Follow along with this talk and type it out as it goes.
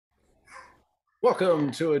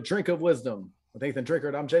Welcome to A Drink of Wisdom with Nathan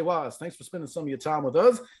Drinkard. I'm Jay Wise. Thanks for spending some of your time with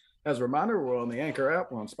us. As a reminder, we're on the Anchor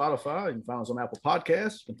app. We're on Spotify. You can find us on Apple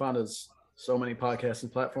Podcasts. You can find us so many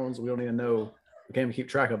podcasting platforms we don't even know. We can't even keep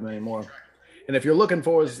track of them anymore. And if you're looking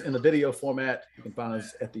for us in the video format, you can find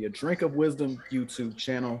us at the A Drink of Wisdom YouTube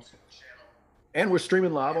channel. And we're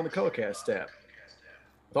streaming live on the Colorcast app.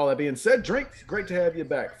 With all that being said, Drink, great to have you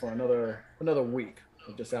back for another week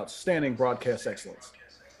of just outstanding broadcast excellence.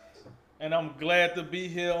 And I'm glad to be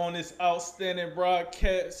here on this outstanding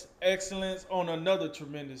broadcast excellence on another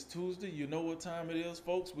tremendous Tuesday. You know what time it is,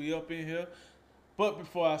 folks. We up in here. But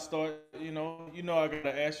before I start, I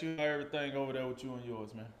gotta ask you how everything over there with you and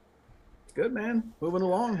yours, man. Good, man. Moving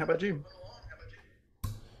along. How about you?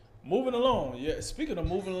 Moving along. Yeah, speaking of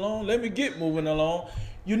moving along, let me get moving along.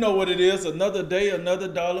 You know what it is. Another day, another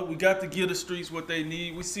dollar. We got to give the streets what they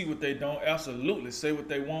need. We see what they don't. Absolutely say what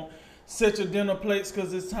they want. Set your dinner plates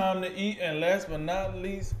because it's time to eat. And last but not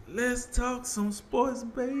least, let's talk some sports,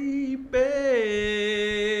 baby.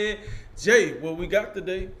 Jay, what we got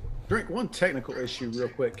today? Drink, one technical issue real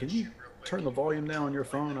quick. Can you turn the volume down on your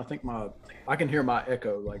phone? I can hear my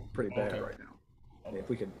echo like pretty bad right now. Okay. If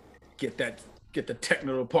we could get the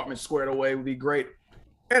technical department squared away, would be great.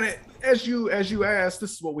 And as you asked,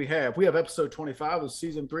 this is what we have. We have episode 25 of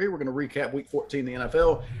season 3. We're going to recap week 14 in the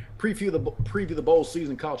NFL, preview the bowl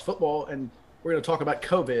season college football, and we're going to talk about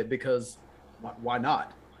COVID because why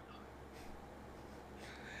not?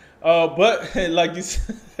 But like you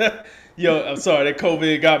said, I'm sorry, that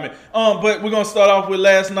COVID got me. But we're gonna start off with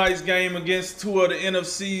last night's game against two of the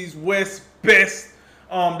NFC's West best.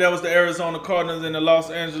 That was the Arizona Cardinals and the Los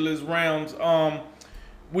Angeles Rams.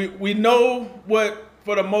 We know what,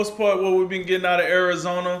 for the most part, what we've been getting out of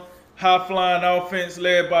Arizona. High-flying offense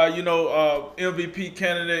led by, MVP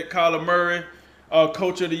candidate Kyler Murray,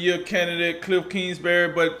 Coach of the Year candidate Cliff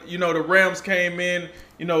Kingsbury. But, the Rams came in,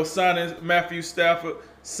 signing Matthew Stafford,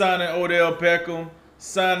 signing Odell Beckham,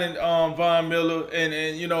 signing Von Miller, and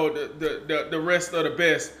the rest of the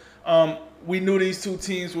best. We knew these two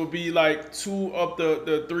teams would be like two of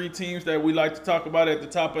the three teams that we like to talk about at the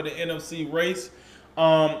top of the NFC race.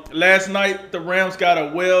 Last night, the Rams got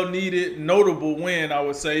a well-needed, notable win, I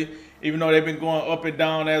would say, even though they've been going up and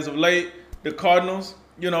down as of late. The Cardinals,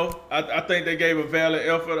 I think they gave a valid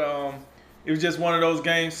effort. It was just one of those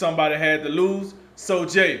games somebody had to lose. So,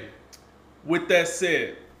 Jay, with that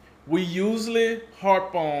said, we usually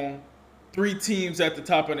harp on three teams at the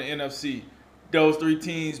top of the NFC. Those three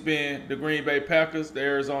teams being the Green Bay Packers, the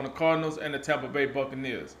Arizona Cardinals, and the Tampa Bay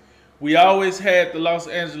Buccaneers. We always had the Los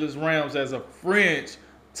Angeles Rams as a fringe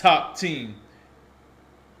top team.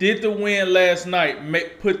 Did the win last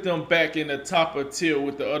night put them back in the top of tier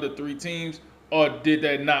with the other three teams, or did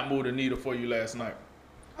that not move the needle for you last night?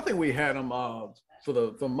 I think we had them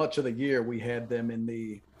for much of the year. We had them in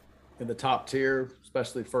the top tier,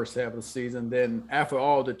 especially first half of the season. Then after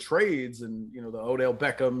all the trades and the Odell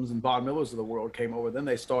Beckhams and Von Millers of the world came over, then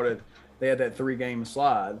they had that 3-game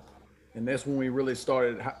slide. And that's when we really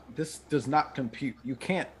started. This does not compute. You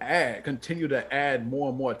can't continue to add more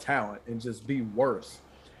and more talent and just be worse.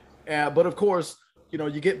 But of course,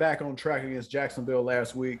 you get back on track against Jacksonville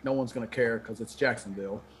last week. No one's going to care because it's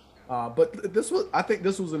Jacksonville. But I think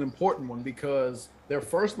this was an important one because their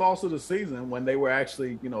first loss of the season, when they were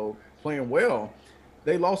actually, playing well,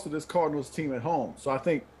 they lost to this Cardinals team at home. So I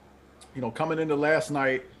think, coming into last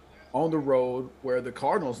night on the road where the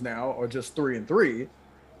Cardinals now are just 3-3.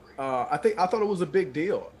 I thought it was a big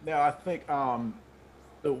deal. Now I think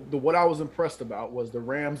what I was impressed about was the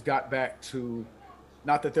Rams got back to,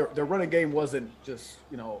 not that their running game wasn't just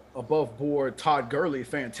above board Todd Gurley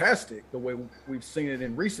fantastic the way we've seen it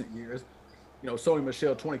in recent years. Sony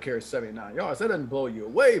Michel 20 carries 79 yards. That doesn't blow you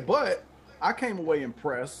away, but I came away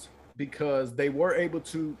impressed because they were able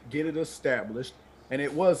to get it established and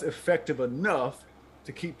it was effective enough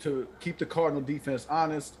to keep the Cardinal defense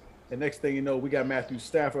honest. And next thing you know, we got Matthew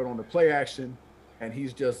Stafford on the play action, and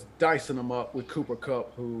he's just dicing them up with Cooper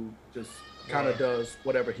Kupp, who just kind of does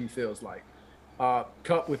whatever he feels like.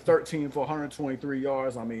 Kupp with 13 for 123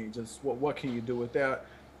 yards. I mean, just what can you do with that?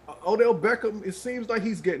 Odell Beckham, it seems like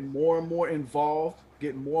he's getting more and more involved,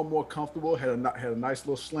 getting more and more comfortable. Had a nice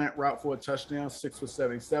little slant route for a touchdown, 6 for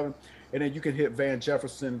 77. And then you can hit Van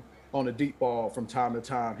Jefferson on a deep ball from time to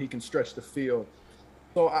time. He can stretch the field.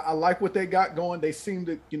 So I like what they got going. They seem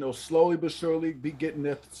to, slowly but surely be getting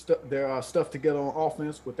their stuff together on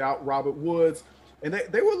offense without Robert Woods. And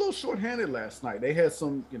they were a little shorthanded last night. They had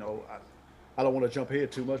some, I don't want to jump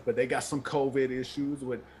ahead too much, but they got some COVID issues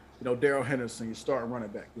with, Darrell Henderson, your starting running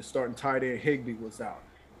back. Your starting tight end, Higbee was out.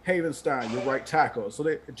 Havenstein, your right tackle. So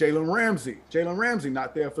Jalen Ramsey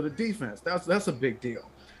not there for the defense. That's a big deal.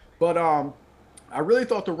 But I really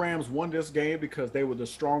thought the Rams won this game because they were the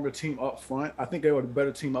stronger team up front. I think they were the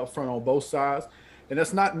better team up front on both sides, and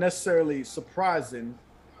that's not necessarily surprising.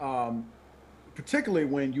 Um, Particularly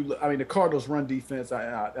when I mean, the Cardinals' run defense,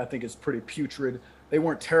 I think is pretty putrid. They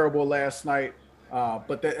weren't terrible last night,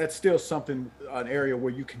 but that's still something, an area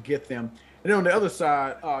where you can get them. And then on the other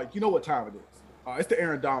side, you know what time it is? It's the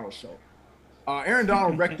Aaron Donald show. Aaron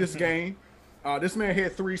Donald wrecked this game. This man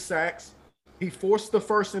had 3 sacks. He forced the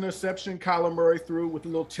first interception Kyler Murray threw with a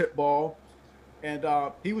little tip ball, and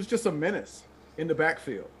he was just a menace in the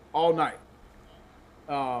backfield all night.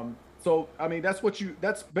 So I mean, that's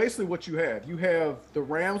basically what you have. You have the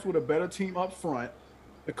Rams with a better team up front.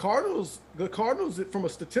 The Cardinals, from a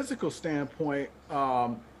statistical standpoint,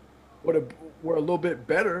 were a little bit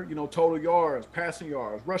better. You know, total yards, passing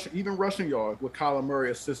yards, rushing yards, with Kyler Murray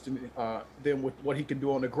assisting them with what he can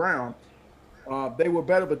do on the ground. They were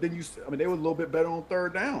better, but then they were a little bit better on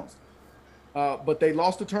third downs. But they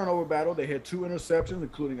lost the turnover battle. They had 2 interceptions,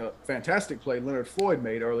 including a fantastic play Leonard Floyd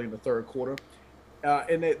made early in the third quarter.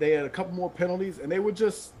 And they had a couple more penalties, and they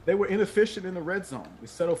were inefficient in the red zone. They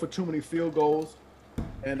settled for too many field goals.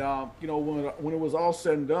 And, when it was all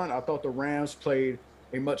said and done, I thought the Rams played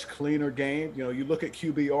a much cleaner game. You know, you look at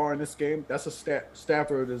QBR in this game, that's a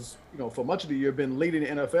Stafford is, for much of the year been leading the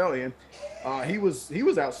NFL in. He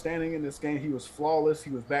was outstanding in this game. He was flawless.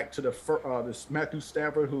 He was back to this Matthew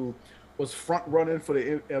Stafford, who was front running for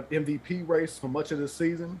the MVP race for much of the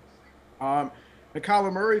season. And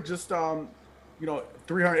Kyler Murray just,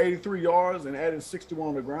 383 yards and adding 61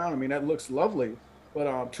 on the ground. I mean, that looks lovely.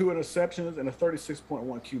 But 2 interceptions and a 36.1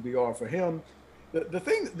 QBR for him.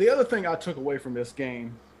 The other thing I took away from this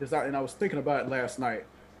game is and I was thinking about it last night,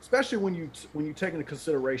 especially when you take into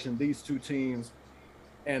consideration these two teams,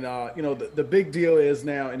 and the big deal is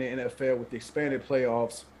now in the NFL with the expanded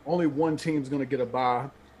playoffs, only one team's going to get a bye,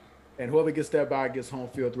 and whoever gets that bye gets home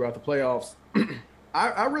field throughout the playoffs.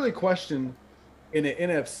 I really question in the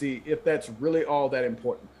NFC if that's really all that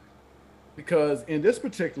important, because in this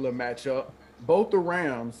particular matchup, both the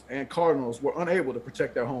Rams and Cardinals were unable to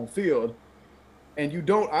protect their home field. And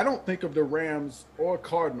I don't think of the Rams or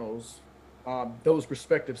Cardinals, those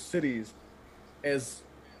respective cities, as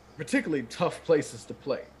particularly tough places to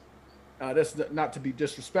play. That's not to be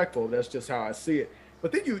disrespectful. That's just how I see it.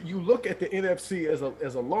 But then you look at the NFC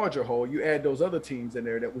as a larger whole. You add those other teams in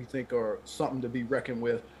there that we think are something to be reckoned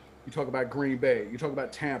with. You talk about Green Bay. You talk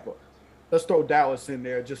about Tampa. Let's throw Dallas in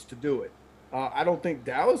there just to do it. I don't think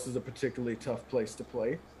Dallas is a particularly tough place to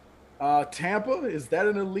play. Tampa, is that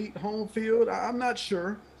an elite home field? I'm not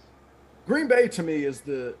sure. Green Bay to me is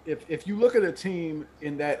if you look at a team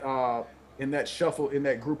in that shuffle, in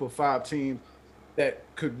that group of 5 teams that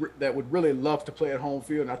would really love to play at home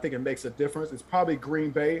field, and I think it makes a difference, it's probably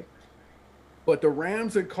Green Bay. But the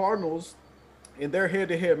Rams and Cardinals, in their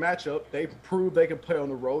head-to-head matchup, they proved they can play on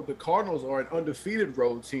the road. The Cardinals are an undefeated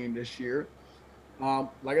road team this year.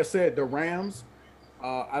 Like I said, the Rams,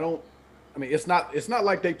 it's not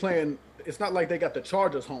like they playing. It's not like they got the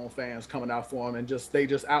Chargers home fans coming out for them and they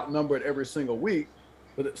just outnumbered every single week.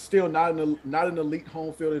 But it's still not an elite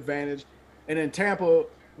home field advantage. And then Tampa,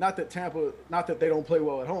 not that they don't play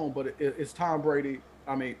well at home, but it's Tom Brady.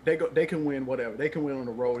 I mean, they can win whatever. They can win on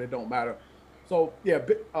the road. It don't matter. So yeah,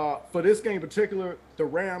 for this game in particular, the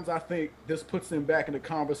Rams, I think this puts them back in the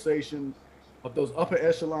conversation of those upper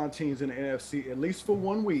echelon teams in the NFC, at least for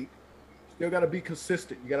 1 week. Still got to be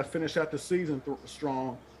consistent. You got to finish out the season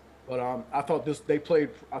strong. But I thought they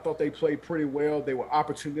played pretty well. They were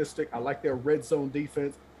opportunistic. I like their red zone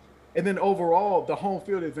defense. And then overall, the home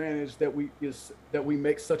field advantage that we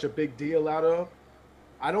make such a big deal out of,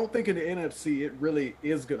 I don't think in the NFC it really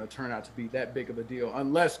is going to turn out to be that big of a deal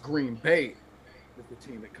unless Green Bay is the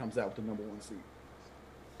team that comes out with the number 1 seed.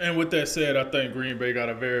 And with that said, I think Green Bay got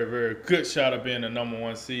a very, very good shot of being the number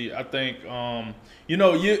 1 seed. I think,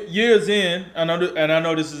 years in, I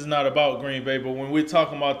know this is not about Green Bay, but when we're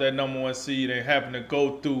talking about that number 1 seed and having to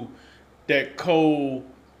go through that cold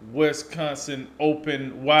Wisconsin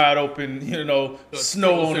wide open,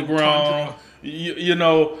 snow on the ground,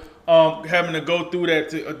 having to go through that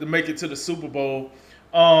to make it to the Super Bowl.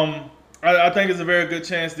 I think it's a very good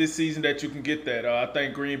chance this season that you can get that. I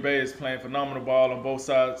think Green Bay is playing phenomenal ball on both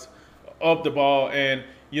sides of the ball. And,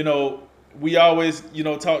 we always,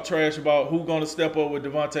 talk trash about who's going to step up with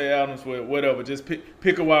Devontae Adams with whatever. Just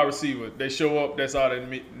pick a wide receiver. They show up. That's all that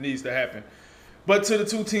needs to happen. But to the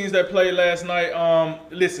 2 teams that played last night,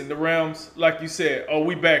 listen, the Rams, like you said,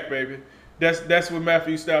 we back, baby. That's what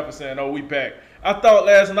Matthew Stafford saying, we back. I thought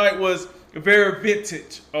last night was very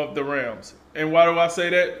vintage of the Rams. And why do I say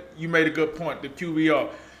that? You made a good point. The QBR.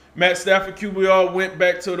 Matt Stafford QBR went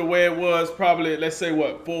back to the way it was probably, let's say,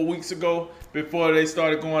 4 weeks ago before they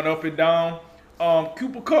started going up and down.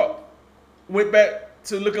 Cooper Kupp went back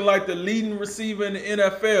to looking like the leading receiver in the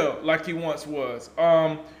NFL like he once was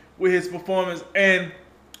with his performance. And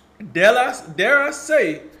dare I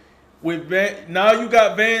say, now you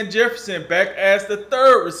got Van Jefferson back as the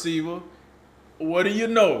third receiver. What do you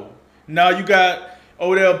know? Now you got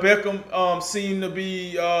Odell Beckham seem to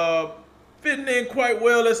be fitting in quite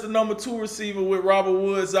well as the number 2 receiver with Robert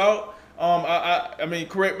Woods out. I mean,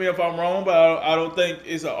 correct me if I'm wrong, but I don't think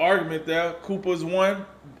it's an argument there. Cooper's 1,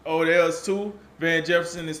 Odell's 2, Van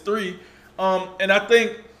Jefferson is 3. And I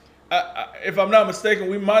think, if I'm not mistaken,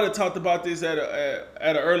 we might have talked about this at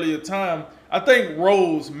an earlier time. I think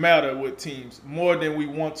roles matter with teams more than we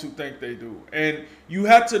want to think they do. And you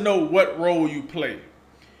have to know what role you play.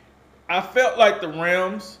 I felt like the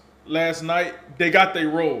Rams last night, they got their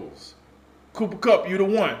roles. Cooper Kupp, you the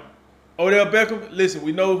 1. Odell Beckham, listen,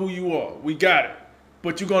 we know who you are. We got it.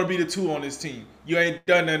 But you're going to be the 2 on this team. You ain't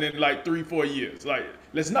done that in like 3-4 years. Like,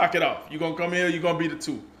 let's knock it off. You're going to come here, you're going to be the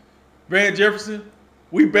 2. Van Jefferson,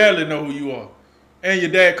 we barely know who you are. And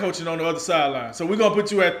your dad coaching on the other sideline. So we're going to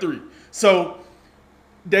put you at 3. So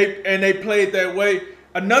they played that way.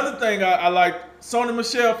 Another thing I like, Sony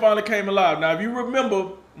Michel finally came alive. Now, if you remember,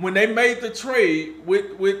 when they made the trade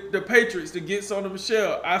with the Patriots to get Sony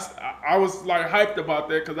Michel, I was like hyped about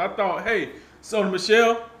that because I thought, hey, Sony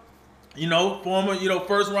Michel, former,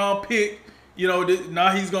 first round pick,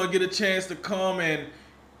 now he's going to get a chance to come and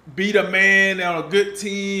be the man on a good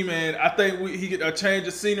team. And I think he get a change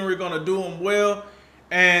of scenery going to do him well.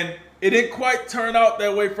 And it didn't quite turn out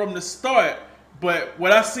that way from the start. But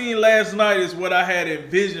what I seen last night is what I had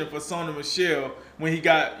envisioned for Sony Michel when he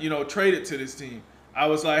got, traded to this team. I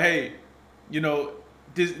was like, hey,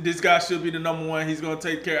 this guy should be the number 1. He's going to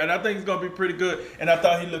take care. And I think he's going to be pretty good. And I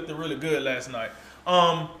thought he looked really good last night.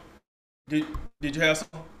 Did you have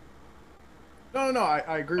something? No,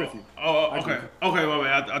 I agree with you. Okay, my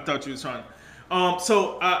bad. I thought you was trying to.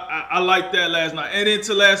 So I liked that last night. And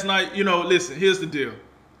into last night, listen, here's the deal.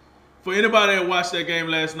 For anybody that watched that game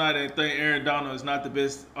last night and think Aaron Donald is not the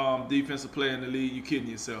best defensive player in the league, you're kidding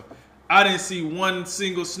yourself. I didn't see one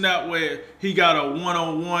single snap where he got a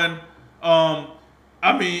 1-on-1.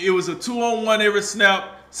 I mean, it was a 2-on-1 every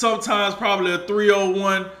snap. Sometimes probably a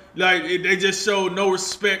 3-on-1. Like, they just showed no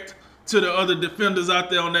respect to the other defenders out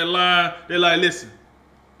there on that line. They're like, listen,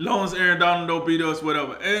 as long as Aaron Donald don't beat us,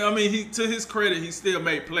 whatever. And I mean, to his credit, he still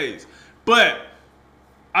made plays. But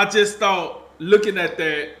I just thought, looking at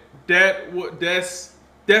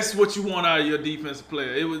that's what you want out of your defensive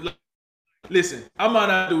player. It was like, listen, I might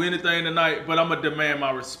not do anything tonight, but I'm going to demand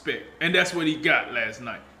my respect. And that's what he got last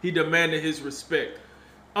night. He demanded his respect.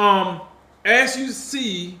 As you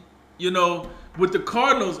see, with the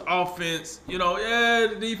Cardinals offense,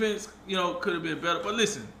 the defense, could have been better. But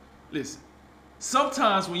listen.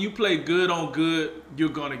 Sometimes when you play good on good, you're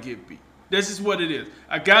going to get beat. That's just what it is.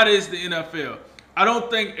 I got it. It's the NFL. I don't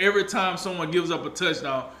think every time someone gives up a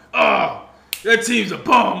touchdown, that team's a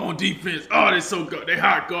bomb on defense. Oh, they're so good. They're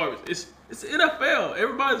hot garbage. It's the NFL.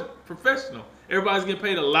 Everybody's professional. Everybody's getting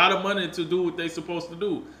paid a lot of money to do what they're supposed to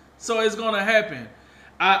do. So it's going to happen.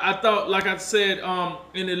 I thought, like I said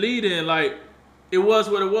in the lead-in, like, it was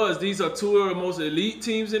what it was. These are 2 of the most elite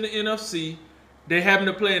teams in the NFC. They happen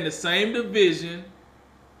to play in the same division.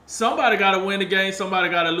 Somebody got to win the game. Somebody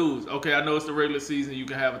got to lose. Okay, I know it's the regular season. You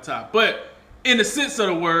can have a tie. But in the sense of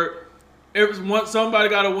the word, somebody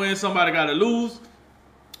got to win. Somebody got to lose.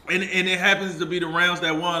 And it happens to be the Rams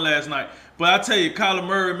that won last night. But I tell you, Kyler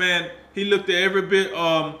Murray, man, he looked at every bit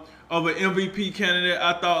of an MVP candidate,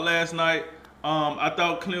 I thought, last night. I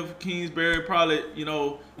thought Cliff Kingsbury probably,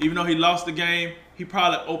 even though he lost the game, he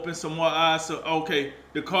probably opened some more eyes. So, okay,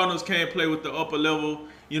 the Cardinals can't play with the upper level,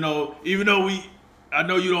 even though I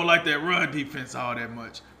know you don't like that run defense all that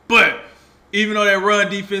much. But even though that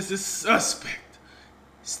run defense is suspect,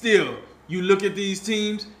 still, you look at these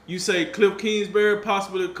teams, you say Cliff Kingsbury,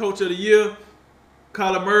 possibly coach of the year,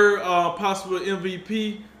 Kyler Murray, possible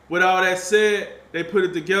MVP. With all that said, they put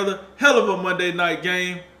it together. Hell of a Monday night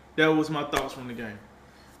game. That was my thoughts from the game.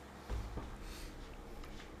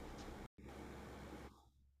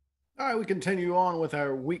 All right, we continue on with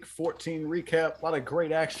our Week 14 recap. A lot of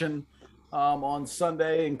great action on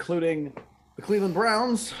Sunday, including the Cleveland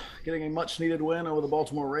Browns getting a much-needed win over the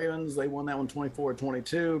Baltimore Ravens. They won that one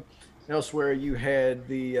 24-22. Elsewhere, you had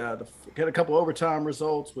had a couple overtime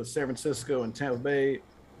results with San Francisco and Tampa Bay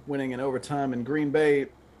winning in overtime in Green Bay.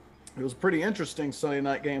 It was a pretty interesting Sunday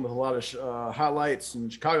night game with a lot of highlights,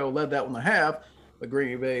 and Chicago led that one to half, but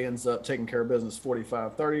Green Bay ends up taking care of business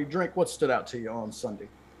 45-30. Drink, what stood out to you on Sunday?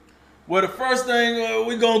 Well, the first thing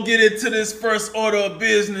we're going to get into this first order of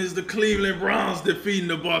business, the Cleveland Browns defeating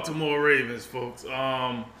the Baltimore Ravens, folks.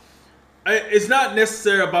 It's not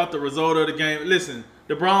necessarily about the result of the game. Listen,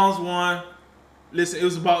 the Browns won. Listen, it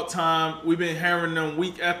was about time. We've been hammering them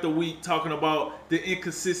week after week, talking about the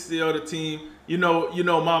inconsistency of the team. You know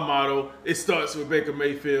my motto. It starts with Baker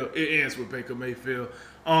Mayfield. It ends with Baker Mayfield.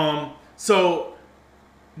 So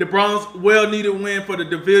the Browns well-needed win for the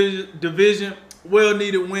division.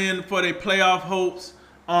 Well-needed win for their playoff hopes.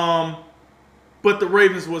 But the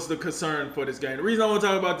Ravens was the concern for this game. The reason I want to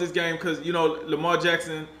talk about this game because, Lamar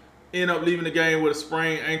Jackson ended up leaving the game with a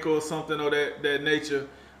sprained ankle or something of that nature.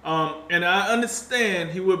 And I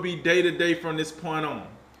understand he will be day-to-day from this point on.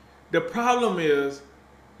 The problem is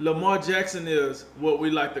Lamar Jackson is what we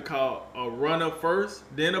like to call a runner first,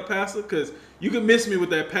 then a passer. Because you can miss me with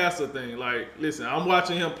that passer thing. Like, listen, I'm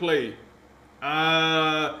watching him play.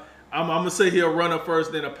 I'm going to say he's a runner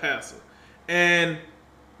first, then a passer. And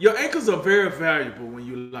your ankles are very valuable when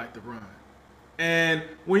you like to run. And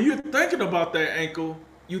when you're thinking about that ankle,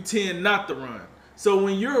 you tend not to run. So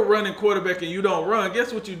when you're a running quarterback and you don't run,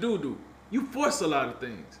 guess what you do? You force a lot of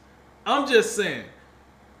things. I'm just saying,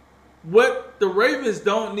 what the Ravens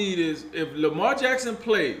don't need is if Lamar Jackson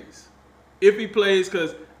plays, if he plays,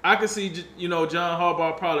 because I can see, John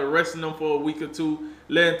Harbaugh probably resting him for a week or two,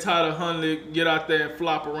 letting Tyler Huntley get out there and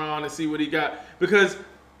flop around and see what he got. Because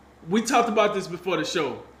we talked about this before the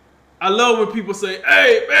show. I love when people say,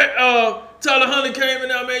 hey, man, Tyler Huntley came in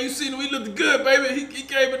there, man. You seen him? He looked good, baby. He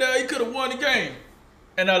came in there. He could have won the game.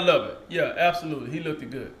 And I love it. Yeah, absolutely. He looked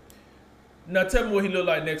good. Now, tell me what he looked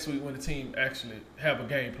like next week when the team actually have a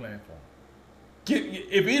game plan for him.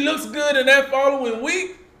 If he looks good in that following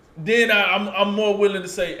week, then I'm more willing to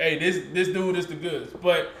say, hey, this dude is the goods.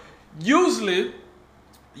 But usually,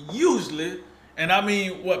 and I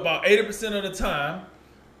mean, about 80% of the time,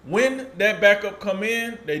 when that backup come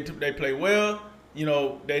in, they play well.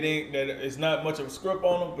 It's not much of a script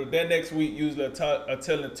on them, but that next week usually a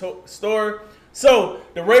telling story. So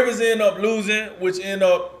the Ravens end up losing, which end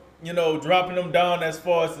up dropping them down as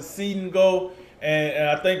far as the seeding go, and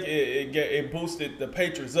I think it boosted the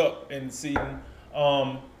Patriots up in the seeding.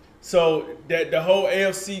 So that the whole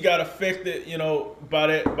AFC got affected, by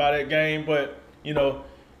that game. But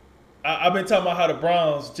I've been talking about how the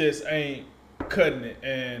Browns just ain't cutting it,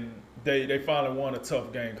 and they finally won a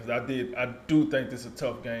tough game because I do think this is a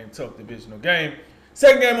tough game, tough divisional game.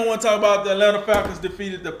 Second game I want to talk about, the Atlanta Falcons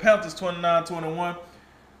defeated the Panthers 29-21.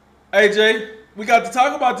 AJ, we got to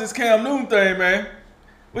talk about this Cam Newton thing, man.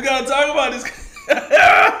 We got to talk about this.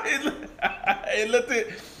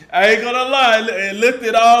 I ain't gonna lie, it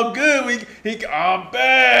looked all good. I'm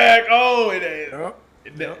back.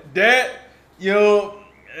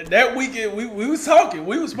 That weekend we was talking,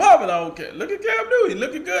 we was popping. Okay, look at Cam Newton,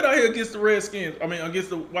 looking good out here against the Redskins. Against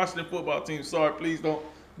the Washington football team. Sorry, please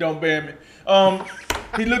don't ban me.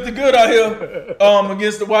 He looked good out here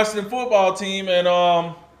against the Washington football team, and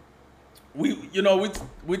we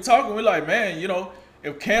talking. We're like, man,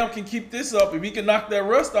 if Cam can keep this up, if he can knock that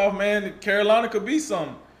rust off, man, Carolina could be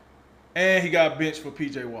something. And he got benched for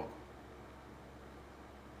P.J. Walker.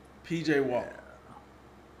 Yeah.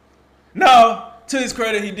 Now, to his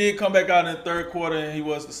credit, he did come back out in the third quarter, and he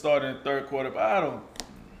was the starter in the third quarter. But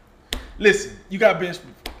listen. You got benched,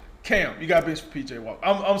 Cam. You got benched for P.J. Walker.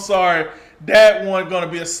 I'm sorry, that one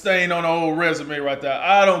gonna be a stain on the old resume right there.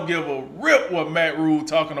 I don't give a rip what Matt Rule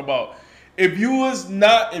talking about. If you was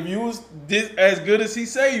as good as he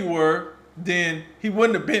say you were, then he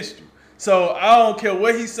wouldn't have benched you. So I don't care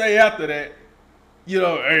what he say after that.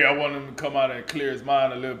 Hey, I want him to come out and clear his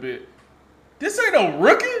mind a little bit. This ain't no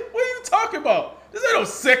rookie. What are you talking about? This ain't no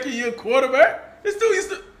second-year quarterback. This dude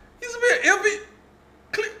used to be an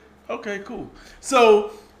MVP. Okay, cool.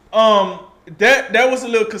 So that was a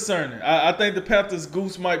little concerning. I think the Panthers'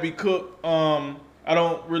 goose might be cooked. I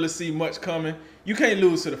don't really see much coming. You can't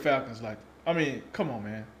lose to the Falcons like that. Come on,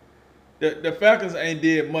 man. The Falcons ain't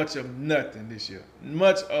did much of nothing this year.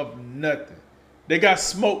 Much of nothing. They got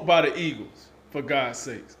smoked by the Eagles, for God's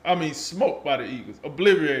sakes. Smoked by the Eagles.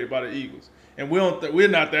 Obliterated by the Eagles. And we're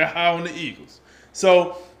not that high on the Eagles.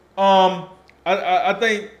 So I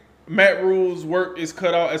think Matt Rule's work is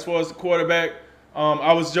cut out as far as the quarterback.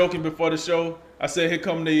 I was joking before the show. I said, here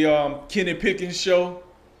come the Kenny Pickens show.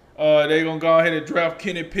 They're going to go ahead and draft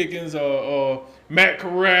Kenny Pickens or Matt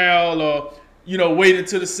Corral or wait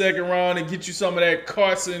until the second round and get you some of that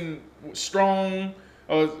Carson Strong.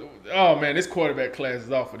 Oh man, this quarterback class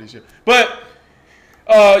is off for this year. But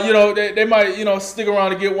They might, stick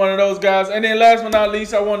around to get one of those guys. And then last but not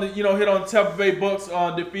least, I want to, hit on Tampa Bay Bucks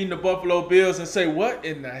on defeating the Buffalo Bills and say, what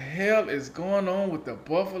in the hell is going on with the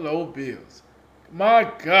Buffalo Bills?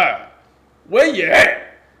 My God. Where you at?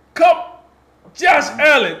 Come, Josh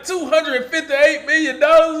Allen, $258 million,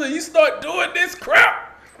 and you start doing this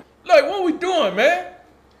crap? Like, what we doing, man?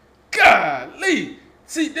 Golly.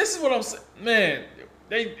 See, this is what I'm saying. Man,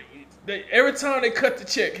 they every time they cut the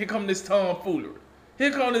check, here come this tomfoolery.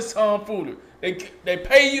 They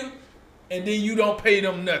pay you, and then you don't pay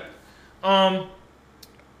them nothing.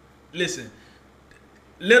 Listen,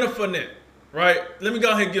 Leonard Fournette, right? Let me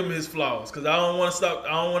go ahead and give him his flaws, because I don't want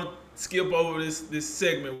to skip over this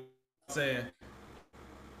segment saying,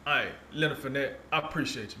 all right, Leonard Fournette, I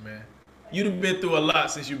appreciate you, man. You've been through a lot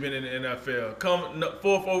since you've been in the NFL. Come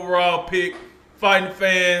 4th overall pick, fighting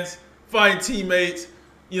fans, fighting teammates,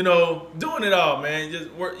 doing it all, man. Just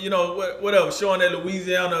whatever, showing that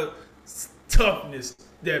Louisiana toughness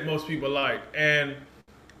that most people like. And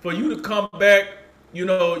for you to come back,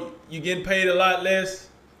 you're getting paid a lot less.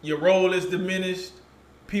 Your role is diminished.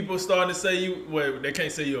 People starting to say they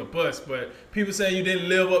can't say you're a bust, but people saying you didn't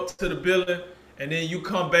live up to the billing. And then you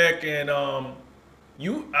come back and I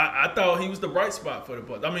thought he was the bright spot for the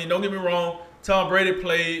Bucs. I mean, don't get me wrong. Tom Brady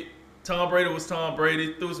played. Tom Brady was Tom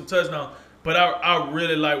Brady. Threw some touchdowns. But I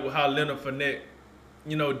really like how Leonard Fournette,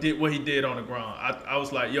 did what he did on the ground. I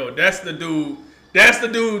was like, yo, that's the dude. That's the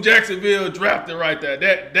dude Jacksonville drafted right there.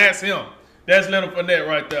 That's him. That's Leonard Fournette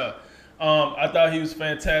right there. I thought he was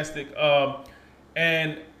fantastic.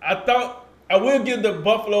 And I will give the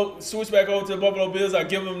Buffalo, switch back over to the Buffalo Bills. I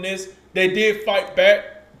give them this. They did fight back.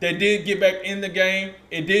 They did get back in the game.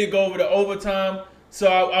 It did go over to overtime. So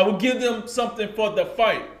I would give them something for the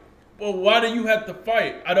fight. But why do you have to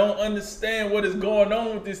fight? I don't understand what is going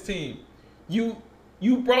on with this team. You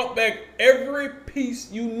brought back every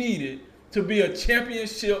piece you needed to be a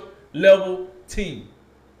championship level team.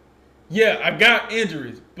 Yeah, I got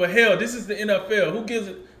injuries. But hell, this is the NFL. Who gives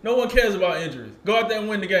it? No one cares about injuries. Go out there and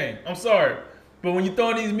win the game. I'm sorry. But when you're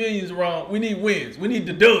throwing these millions around, we need wins. We need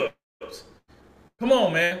the dubs. Come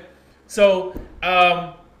on, man. So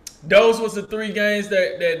those was the 3 games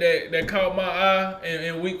that caught my eye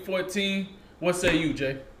in week 14. What say you,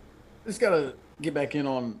 Jay? Just got to get back in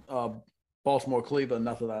on Baltimore, Cleveland.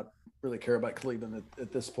 Not that I really care about Cleveland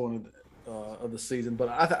at this point of the season, but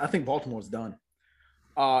I think Baltimore's done.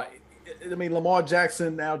 I mean, Lamar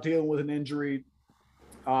Jackson now dealing with an injury.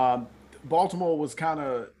 Baltimore was kind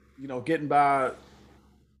of, getting by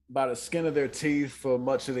the skin of their teeth for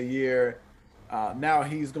much of the year. Now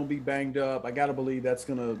he's going to be banged up. I got to believe that's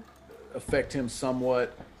going to affect him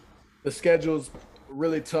somewhat. The schedule's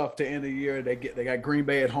really tough to end the year. They got Green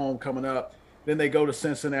Bay at home coming up. Then they go to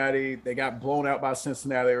Cincinnati. They got blown out by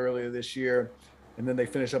Cincinnati earlier this year. And then they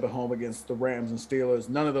finish up at home against the Rams and Steelers.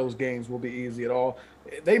 None of those games will be easy at all.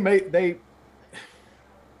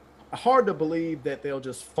 Hard to believe that they'll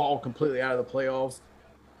just fall completely out of the playoffs,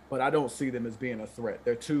 but I don't see them as being a threat.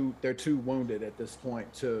 They're too wounded at this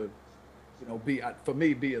point to,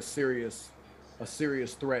 be a serious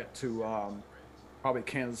threat to probably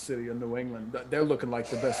Kansas City or New England. They're looking like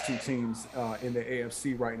the best 2 teams in the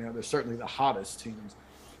AFC right now. They're certainly the hottest teams.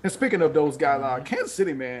 And speaking of those guys, Kansas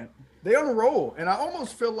City, man, they're on a roll, and I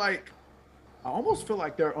almost feel like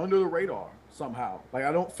they're under the radar somehow. Like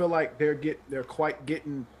I don't feel like they're quite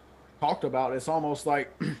getting talked about. It's almost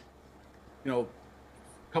like,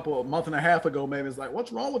 a month and a half ago, maybe it's like,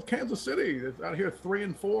 what's wrong with Kansas City? They're out here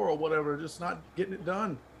 3-4 or whatever, just not getting it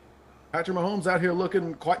done. Patrick Mahomes out here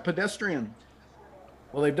looking quite pedestrian.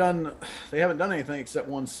 Well, they haven't done anything except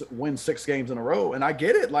win 6 games in a row. And I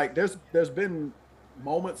get it. Like there's been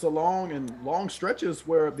moments along and long stretches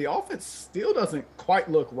where the offense still doesn't quite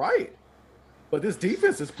look right. But this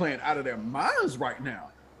defense is playing out of their minds right now.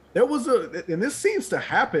 And this seems to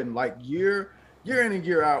happen like year in and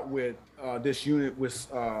year out with this unit with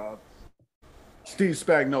Steve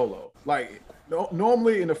Spagnuolo. Like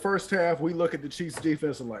normally in the first half, we look at the Chiefs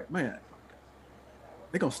defense and like, man,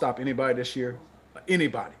 they're going to stop anybody this year.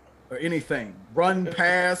 Anybody or anything. Run,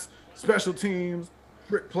 pass, special teams,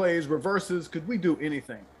 trick plays, reverses. Could we do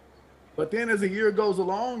anything? But then as the year goes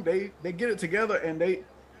along, they get it together and they've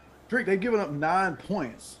given up 9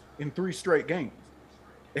 points in 3 straight games.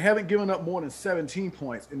 They haven't given up more than 17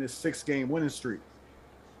 points in this 6-game winning streak.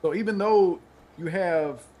 So even though you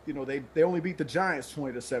have, they only beat the Giants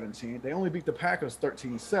 20-17, they only beat the Packers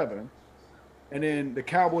 13-7, and then the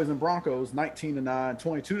Cowboys and Broncos 19-9,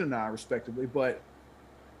 22-9 respectively. But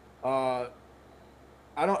I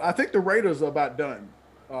think the Raiders are about done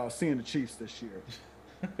seeing the Chiefs this year.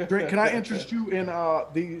 Drink, can I interest you in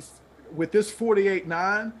these with this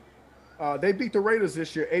 48-9, they beat the Raiders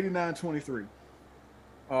this year 89-23.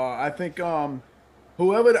 I think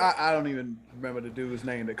whoever I don't even remember the dude's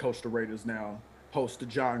name that coached the Raiders now, post to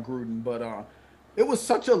John Gruden, but it was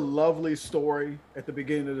such a lovely story at the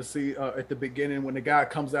beginning of the season. At the beginning, when the guy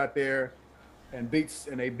comes out there and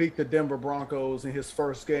they beat the Denver Broncos in his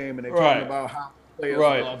first game, and they're talking Right. about how players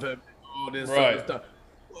Right. love him, and all this other Right. stuff.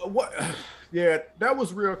 What? Yeah, that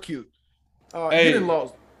was real cute. You didn't Hey,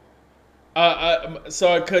 lose. I'm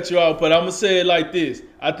sorry to cut you off, but I'm gonna say it like this.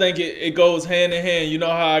 I think it goes hand in hand. You know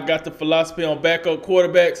how I got the philosophy on backup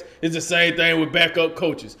quarterbacks? It's the same thing with backup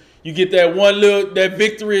coaches. You get that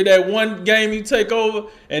victory, that one game you take over,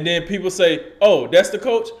 and then people say, "Oh, that's the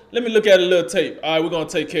coach. Let me look at a little tape. All right, we're gonna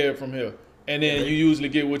take care of it from here." And Yeah, then you usually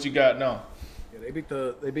get what you got now.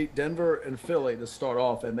 they beat Denver and Philly to start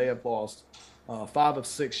off, and they have lost 5 of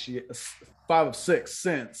 6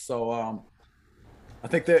 since. So I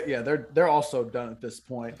think that they're also done at this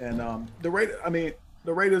point. And the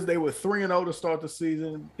Raiders, they were 3-0 to start the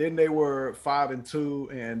season. Then they were 5-2,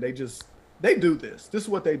 and they do this. This is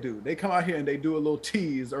what they do. They come out here and they do a little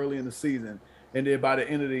tease early in the season, and then by the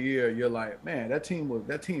end of the year, you're like, man, that team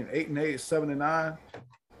 8-8, 7-9.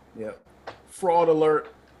 Yep. Fraud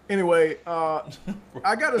alert. Anyway, I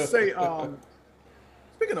gotta say,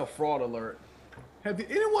 speaking of fraud alert, have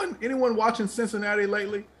anyone watching Cincinnati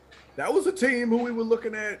lately? That was a team who we were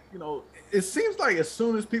looking at. It seems like as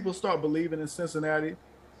soon as people start believing in Cincinnati,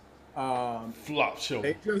 Flop show.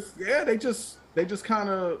 they just kind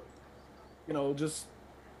of,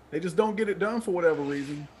 they just don't get it done for whatever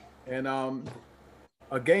reason. And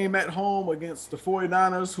a game at home against the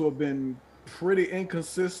 49ers, who have been pretty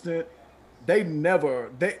inconsistent.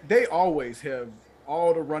 They always have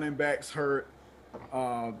all the running backs hurt.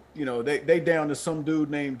 They down to some dude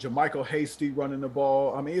named Jermichael Hasty running the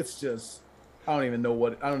ball. I mean, it's just I don't even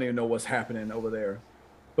know what's happening over there.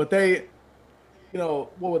 But they were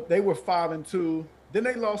 5-2. Then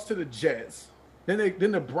they lost to the Jets. Then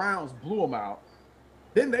the Browns blew them out.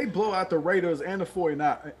 Then they blow out the Raiders and the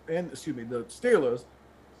the Steelers.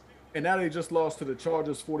 And now they just lost to the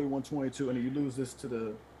Chargers 41-22, and you lose this to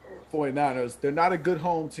the 49ers. They're not a good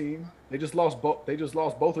home team. They just lost both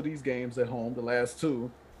of these games at home, the last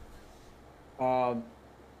two. It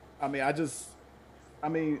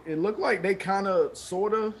looked like they kind of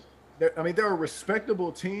sort of they're a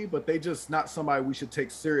respectable team, but they just not somebody we should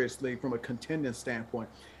take seriously from a contending standpoint.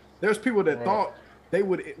 There's people that thought they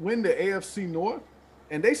would win the AFC North,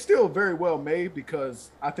 and they still very well may,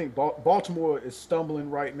 because I think Baltimore is stumbling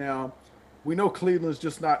right now. We know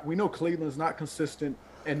Cleveland's not consistent,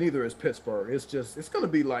 and neither is Pittsburgh. It's going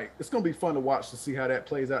to be fun to watch to see how that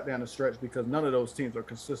plays out down the stretch, because none of those teams are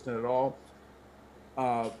consistent at all.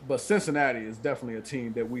 But Cincinnati is definitely a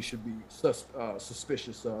team that we should be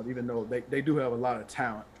suspicious of, even though they do have a lot of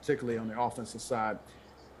talent, particularly on the offensive side.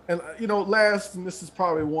 And, last, and this is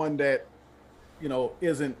probably one that,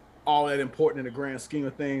 isn't all that important in the grand scheme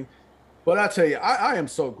of things. But I tell you, I am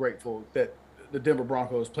so grateful that the Denver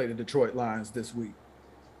Broncos play the Detroit Lions this week,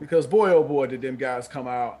 because boy, oh boy, did them guys come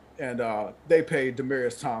out and they paid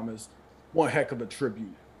Demaryius Thomas one heck of a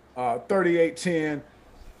tribute. 38-10,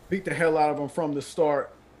 beat the hell out of them from the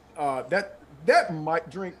start.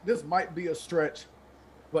 This might be a stretch,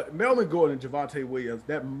 but Melvin Gordon and Javonte Williams,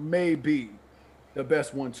 that may be the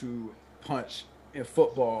best 1-2 punch in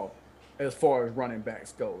football as far as running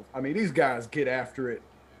backs goes. I mean, these guys get after it.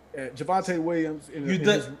 And Javonte Williams and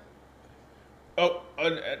the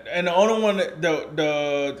only one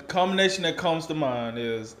the combination that comes to mind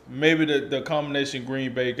is maybe the combination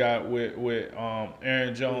Green Bay got with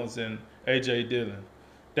Aaron Jones and AJ Dillon.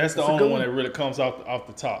 That's the only one that really comes off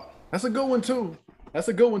the top. That's a good one too.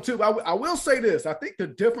 I will say this. I think the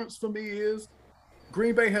difference for me is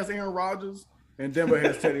Green Bay has Aaron Rodgers and Denver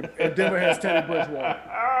has Teddy Bridgewater.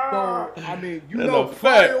 So I mean,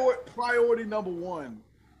 priority number one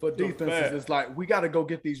for defenses is like, we got to go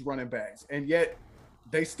get these running backs, and yet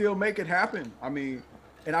they still make it happen. I mean,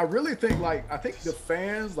 and I really think the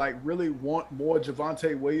fans really want more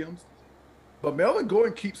Javonte Williams, but Melvin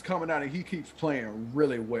Gordon keeps coming out and he keeps playing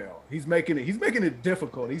really well. He's making it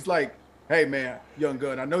difficult. He's like, hey man, young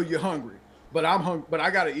gun, I know you're hungry, but I'm hungry, but I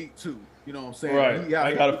got to eat too. You know what I'm saying? Right.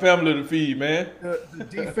 I got a family to feed, man. The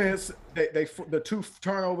defense, the two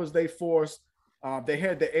turnovers they forced. They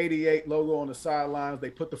had the 88 logo on the sidelines.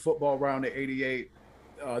 They put the football around the 88.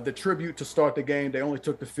 The tribute to start the game, they only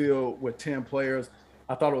took the field with 10 players.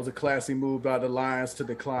 I thought it was a classy move by the Lions to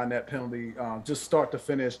decline that penalty, just start to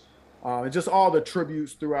finish. And just all the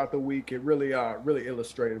tributes throughout the week, it really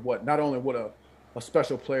illustrated not only what a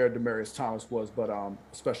special player Demaryius Thomas was, but a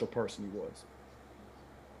special person he was.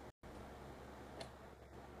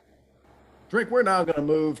 Drink, we're now going to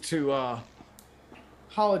move to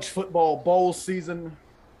college football bowl season.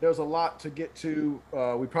 There's a lot to get to.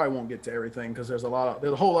 We probably won't get to everything because there's a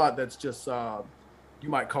whole lot that's just you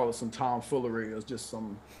might call it some tomfoolery. It's just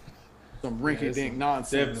some rinky-dink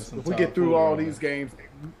nonsense. If we get through all these games,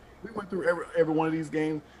 we went through every one of these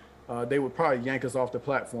games. They would probably yank us off the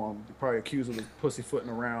platform. They'd probably accuse us of pussyfooting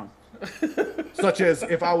around. Such as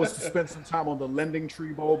if I was to spend some time on the Lending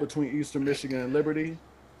Tree Bowl between Eastern Michigan and Liberty.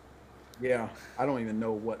 Yeah, I don't even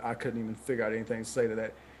know I couldn't even figure out anything to say to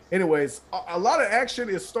that. Anyways, a lot of action.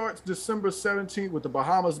 It starts December 17th with the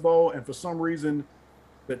Bahamas Bowl, and for some reason,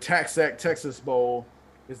 the TaxAct Texas Bowl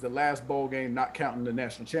is the last bowl game, not counting the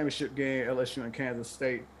national championship game, LSU and Kansas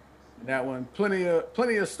State. And that one, plenty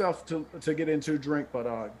of stuff to get into, Drink,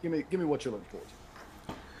 but give me what you're looking forward to.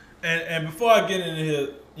 And before I get into here,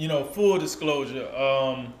 full disclosure,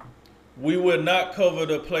 we will not cover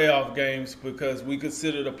the playoff games because we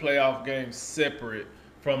consider the playoff games separate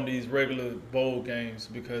from these regular bowl games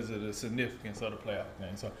because of the significance of the playoff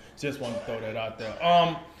game. So just want to throw that out there.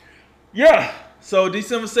 So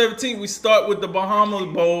December 17th, we start with the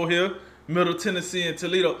Bahamas Bowl here, Middle Tennessee and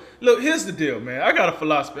Toledo. Look, here's the deal, man. I got a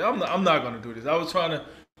philosophy. I'm not going to do this. I was trying to,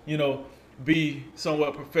 be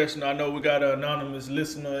somewhat professional. I know we got an anonymous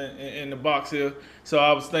listener in the box here, so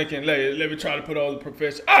I was thinking, let me try to put all the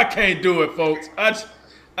profession. I can't do it, folks. I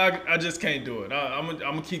just can't do it. I'm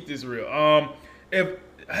gonna keep this real. If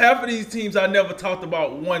half of these teams I never talked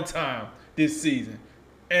about one time this season,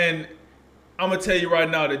 and I'm gonna tell you right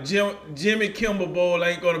now, the Jimmy Kimmel Bowl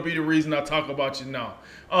ain't gonna be the reason I talk about you now.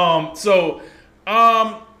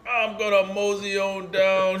 I'm gonna mosey on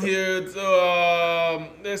down here to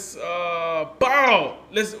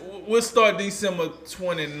we'll start December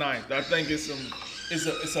 29th. I think it's a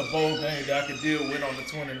bowl game that I can deal with on the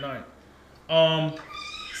 29th.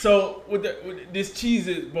 So with this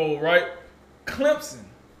Cheez-It Bowl, right? Clemson,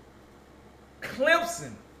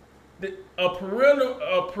 a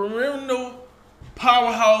perennial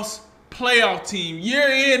powerhouse playoff team, year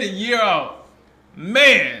in and year out.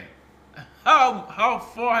 Man, how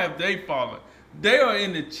far have they fallen? They are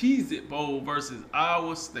in the Cheez-It Bowl versus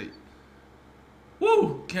Iowa State.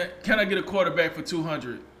 Woo! Can I get a quarterback for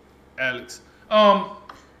 200, Alex?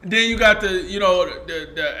 Then you got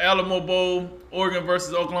the Alamo Bowl, Oregon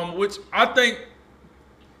versus Oklahoma, which I think.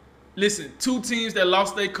 Listen, two teams that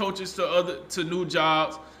lost their coaches to new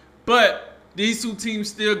jobs, but these two teams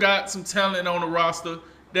still got some talent on the roster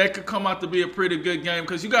that could come out to be a pretty good game.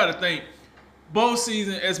 Because you got to think, bowl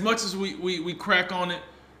season, as much as we crack on it,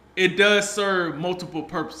 it does serve multiple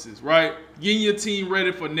purposes, right? Getting your team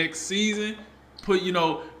ready for next season,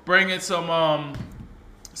 bringing some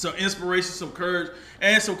inspiration, some courage,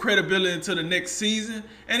 and some credibility into the next season.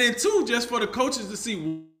 And then two, just for the coaches to see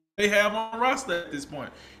what they have on the roster at this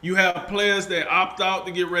point. You have players that opt out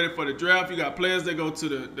to get ready for the draft. You got players that go to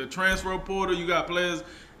the transfer portal. You got players,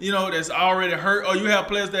 that's already hurt. Or you have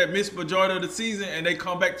players that miss majority of the season and they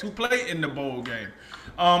come back to play in the bowl game.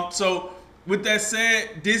 So with that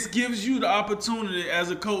said, this gives you the opportunity as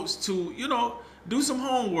a coach to, do some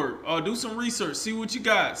homework or do some research. See what you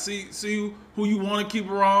got. See who you want to keep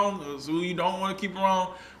around, or who you don't want to keep around,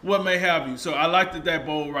 what may have you. So I liked that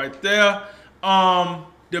bowl right there.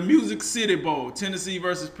 The Music City Bowl, Tennessee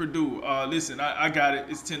versus Purdue. Listen, I got it.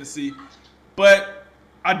 It's Tennessee. But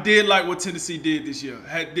I did like what Tennessee did this year.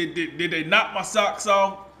 Did they knock my socks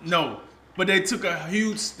off? No. But they took a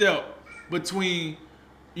huge step between,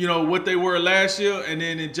 what they were last year and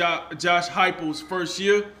then in Josh Heupel's first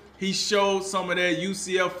year. He showed some of that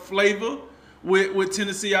UCF flavor with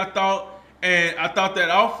Tennessee, I thought. And I thought that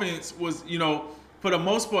offense was, for the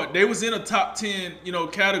most part, they was in a top 10,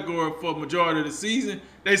 category for a majority of the season.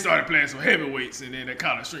 They started playing some heavyweights and then they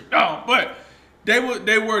kind of shrink down. But they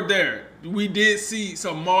were there. We did see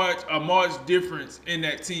a marked difference in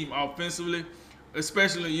that team offensively,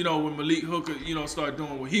 especially, when Malik Hooker, started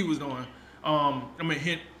doing what he was doing.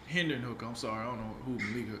 Hendon Hooker. I'm sorry. I don't know who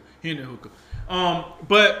Malik Hooker. Hendon Hooker.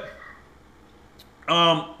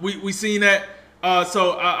 We seen that.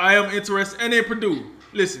 So I am interested. And then Purdue.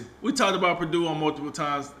 Listen, we talked about Purdue on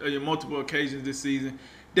multiple occasions this season.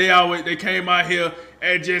 They came out here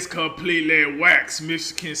and just completely waxed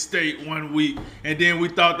Michigan State one week, and then we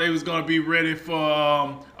thought they was gonna be ready for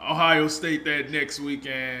Ohio State that next week,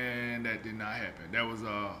 and that did not happen. That was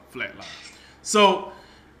a flatline. So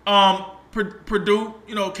Purdue,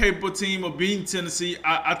 capable team of beating Tennessee.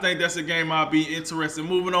 I think that's a game I'll be interested.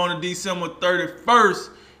 Moving on to December 31st.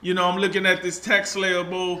 I'm looking at this Tax Slayer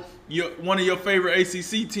Bowl. One of your favorite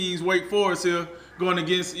ACC teams, Wake Forest, here going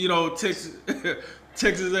against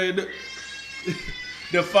Texas A&M.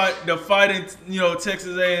 the fighting,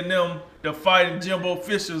 Texas A&M, the fighting Jimbo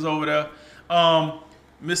Fishers over there,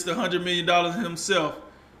 Mr. $100 million himself.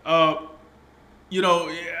 I'm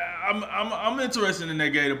interested in that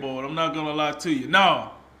Gator Bowl. I'm not gonna lie to you.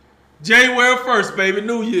 Now, January 1st, baby,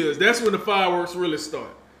 New Year's. That's when the fireworks really start.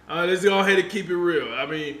 Let's go ahead and keep it real. I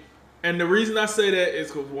mean, and the reason I say that is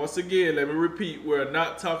because, once again, let me repeat, we're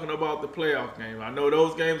not talking about the playoff game. I know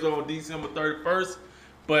those games are on December 31st,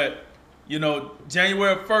 but,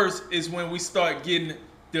 January 1st is when we start getting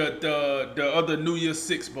the other New Year's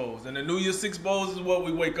Six Bowls. And the New Year's Six Bowls is what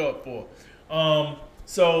we wake up for.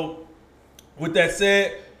 So, with that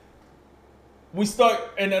said, we start,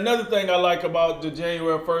 and another thing I like about the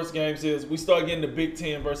January 1st games is we start getting the Big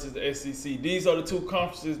Ten versus the SEC. These are the two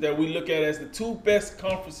conferences that we look at as the two best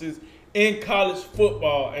conferences in college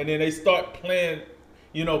football, and then they start playing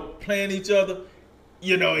each other.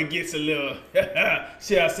 It gets a little,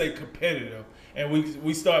 shall I say, competitive, and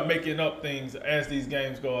we start making up things as these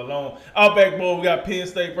games go along. Outback Bowl, we got Penn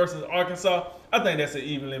State versus Arkansas. I think that's an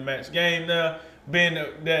evenly matched game now. Being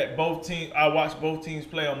that I watched both teams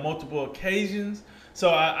play on multiple occasions. So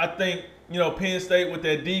I think, Penn State with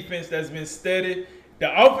their defense that's been steady.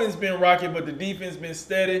 The offense been rocky, but the defense been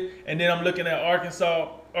steady. And then I'm looking at Arkansas.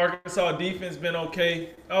 Arkansas defense been okay.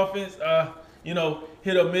 Offense,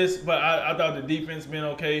 hit or miss, but I thought the defense been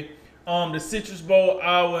okay. The Citrus Bowl,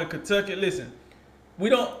 Iowa and Kentucky. Listen,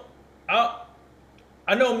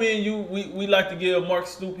 I know me and you, we like to give Mark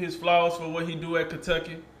Stoops his flowers for what he do at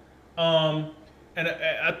Kentucky. And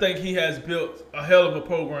I think he has built a hell of a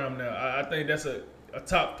program now. I think that's a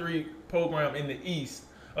top 3 program in the East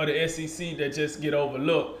of the SEC that just get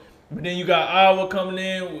overlooked. But then you got Iowa coming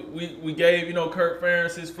in. We gave, Kirk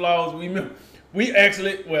Ferentz his flowers. We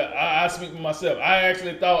actually, I speak for myself. I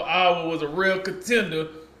actually thought Iowa was a real contender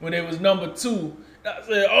when they was number 2. I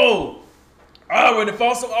said, Iowa, they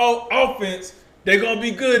fought some offense. They're going to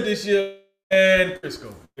be good this year. And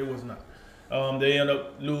Frisco, it was not. They end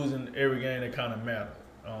up losing every game that kind of mattered.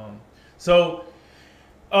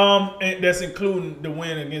 And that's including the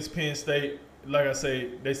win against Penn State. Like I say,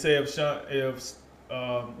 they say if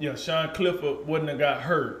Sean Clifford wouldn't have got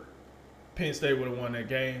hurt, Penn State would have won that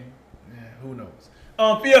game. Yeah, who knows?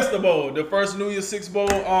 Fiesta Bowl, the first New Year's Six Bowl.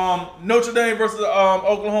 Notre Dame versus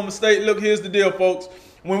Oklahoma State. Look, here's the deal, folks.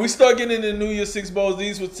 When we start getting into the New Year's Six Bowls,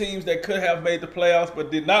 these were teams that could have made the playoffs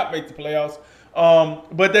but did not make the playoffs.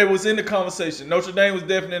 But they was in the conversation. Notre Dame was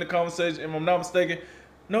definitely in the conversation. If I'm not mistaken,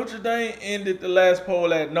 Notre Dame ended the last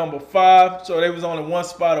poll at number 5, so they was only one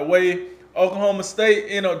spot away. Oklahoma State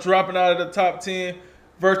ended up dropping out of the top 10,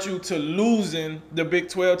 virtue to losing the Big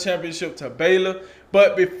 12 championship to Baylor.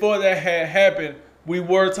 But before that had happened, we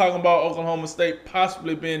were talking about Oklahoma State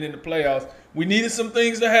possibly being in the playoffs. We needed some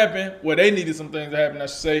things to happen. Well, they needed some things to happen, I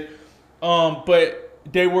should say. But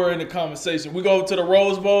they were in the conversation. We go to the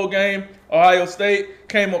Rose Bowl game. Ohio State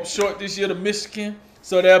came up short this year to Michigan,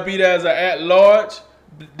 so they'll be there as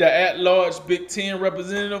the at-large Big Ten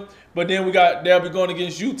representative. But then they'll be going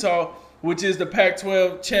against Utah, which is the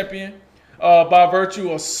Pac-12 champion, by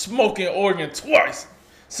virtue of smoking Oregon twice.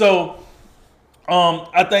 So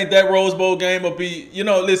I think that Rose Bowl game will be,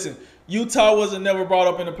 listen, Utah wasn't never brought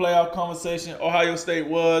up in the playoff conversation. Ohio State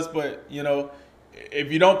was, but,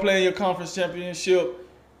 if you don't play in your conference championship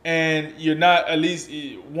and you're not at least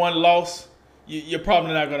one loss, you're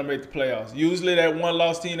probably not going to make the playoffs. Usually that one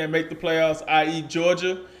loss team that make the playoffs, i.e.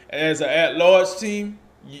 Georgia, as an at-large team,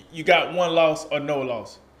 you got one loss or no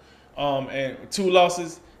loss. And 2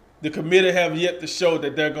 losses, the committee have yet to show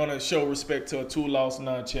that they're going to show respect to a 2-loss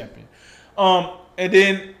non-champion. And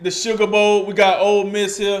then the Sugar Bowl, we got Ole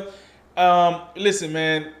Miss here. Listen,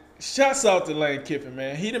 man, shouts out to Lane Kiffin,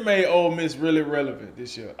 man. He done made Ole Miss really relevant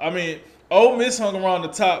this year. I mean, Ole Miss hung around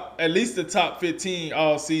at least the top 15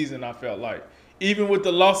 all season, I felt like. Even with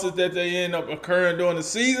the losses that they end up occurring during the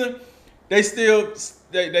season,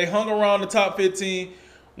 they hung around the top 15.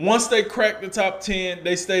 Once they cracked the top 10,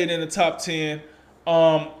 they stayed in the top 10.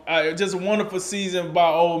 Just a wonderful season by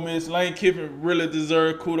Ole Miss. Lane Kiffin really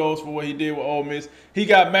deserved kudos for what he did with Ole Miss. He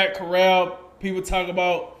got Matt Corral. People talk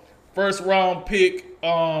about first-round pick.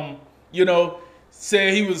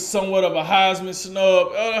 Said he was somewhat of a Heisman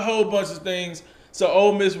snub. A whole bunch of things. So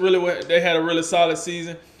Ole Miss they had a really solid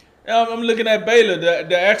season. I'm looking at Baylor,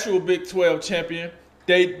 the actual Big 12 champion.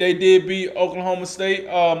 They did beat Oklahoma State.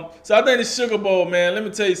 So I think the Sugar Bowl, man, let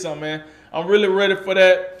me tell you something, man. I'm really ready for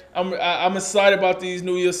that. I'm excited about these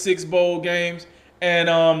New Year's Six Bowl games.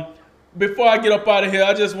 And before I get up out of here,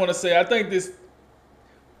 I just want to say I think this.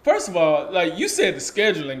 First of all, like you said, the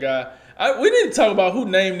scheduling guy. We need to talk about who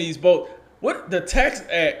named these bowls. What the Tax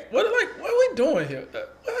Act? What are we doing here?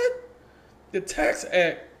 What? The Tax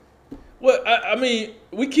Act. Well, I mean,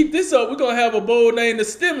 we keep this up. We're gonna have a bowl named the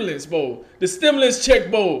Stimulus Bowl, the Stimulus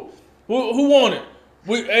Check Bowl. Who won it?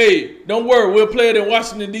 Hey, don't worry, we'll play it in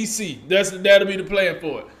Washington D.C. That'll be the plan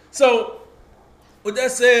for it. So, with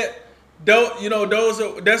that said, that's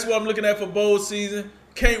what I'm looking at for bowl season.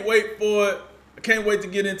 Can't wait for it. I can't wait to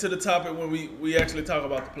get into the topic when we actually talk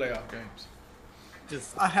about the playoff games.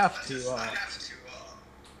 I have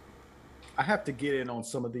to get in on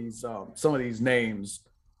some of these names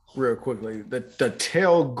real quickly. The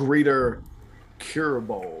Tail Greeter Cure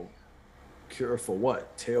Bowl. Cure for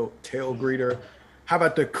what? Tail Greeter. How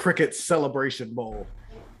about the Cricket Celebration Bowl?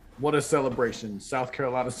 What a celebration. South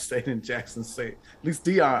Carolina State and Jackson State. At least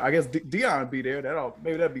Dion, I guess Dion be there.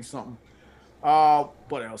 Maybe that'd be something.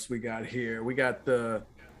 What else we got here? We got the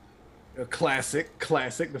classic,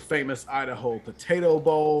 the famous Idaho Potato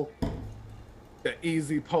Bowl, the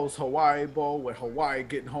Easy Post Hawaii Bowl with Hawaii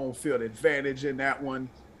getting home field advantage in that one.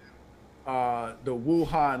 The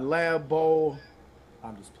Wuhan Lab Bowl.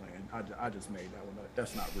 I'm just playing. I just made that one up.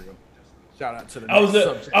 That's not real. Shout out to the next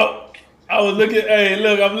subject. I was looking. Hey,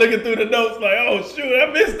 look, I'm looking through the notes like, oh shoot, I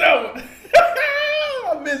missed that one.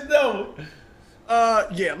 I missed that one.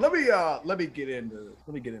 Yeah. Let me get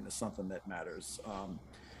into something that matters.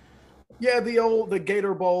 Yeah, the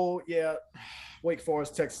Gator Bowl. Yeah, Wake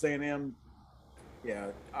Forest, Texas A&M.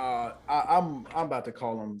 Yeah, I'm about to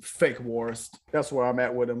call them fake wars. That's where I'm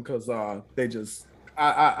at with them because they just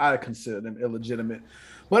I consider them illegitimate.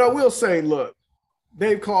 But I will say, look,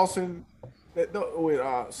 Dave Clawson with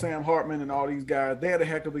Sam Hartman and all these guys, they had a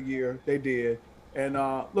heck of a year. They did. And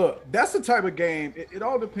look, that's the type of game. It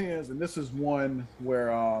all depends, and this is one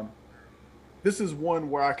where I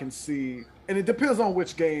can see, and it depends on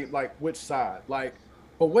which game, like which side. Like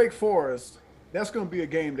for Wake Forest, that's going to be a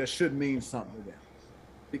game that should mean something to them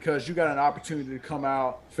because you got an opportunity to come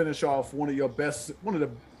out, finish off one of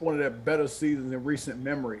their better seasons in recent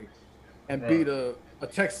memory, and beat a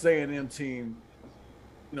Texas A&M team.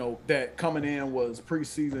 You know, that coming in was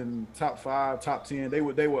preseason top 5, top 10. They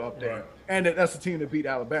were up there. Right. And that's the team that beat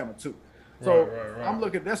Alabama too. So right. I'm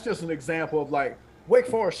looking, that's just an example of like Wake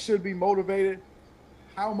Forest should be motivated.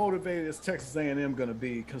 How motivated is Texas A&M going to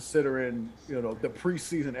be considering, the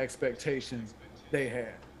preseason expectations they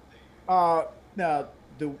had? Now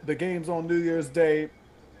the games on New Year's Day,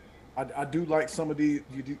 I do like some of these.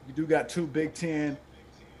 You do got 2 Big Ten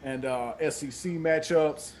and SEC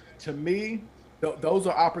matchups. To me, those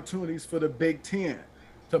are opportunities for the Big Ten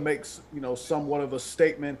to make, somewhat of a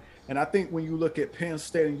statement. And I think when you look at Penn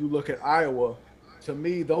State and you look at Iowa, to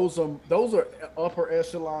me, those are upper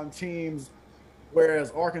echelon teams,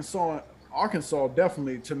 whereas Arkansas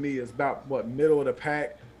definitely, to me, is about middle of the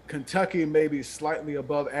pack. Kentucky maybe slightly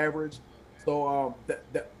above average. So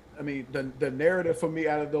the narrative for me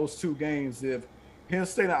out of those 2 games, if Penn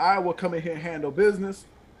State and Iowa come in here and handle business,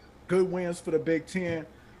 good wins for the Big Ten.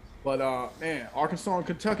 But, man, Arkansas and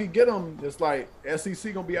Kentucky get them. It's like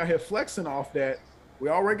SEC going to be out here flexing off that. We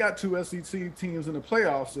already got 2 SEC teams in the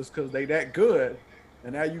playoffs just because they that good.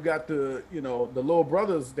 And now you got the little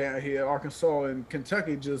brothers down here, Arkansas and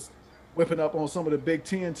Kentucky, just whipping up on some of the Big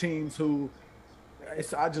Ten teams who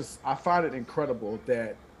I find it incredible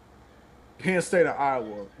that Penn State and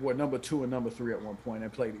Iowa were number 2 and number 3 at one point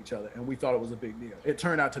and played each other. And we thought it was a big deal. It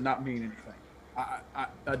turned out to not mean anything.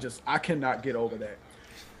 I cannot get over that.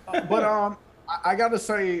 But I got to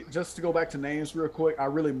say, just to go back to names real quick, I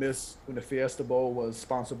really miss when the Fiesta Bowl was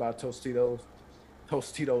sponsored by Tostitos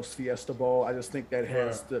Fiesta Bowl. I just think that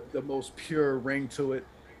has the most pure ring to it.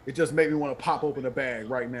 It just made me want to pop open a bag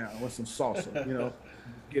right now with some salsa,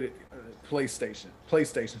 get it PlayStation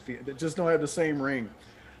Fiesta. They just don't have the same ring.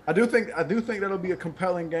 I do think that'll be a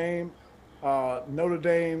compelling game. Notre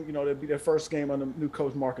Dame, that'll be their first game under new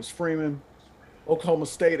coach Marcus Freeman. Oklahoma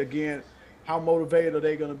State, again, how motivated are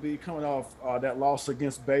they going to be coming off that loss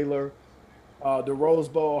against Baylor? The Rose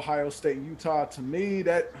Bowl, Ohio State, Utah. To me,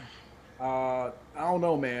 that I don't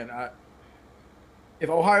know, man. If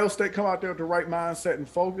Ohio State come out there with the right mindset and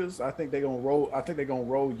focus, I think they're gonna roll. I think they're gonna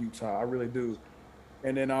roll Utah. I really do.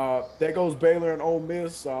 And then there goes Baylor and Ole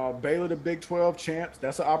Miss. Baylor, the Big 12 champs.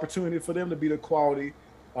 That's an opportunity for them to be the quality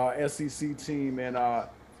SEC team.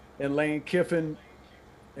 And Lane Kiffin.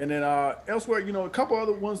 And then elsewhere, a couple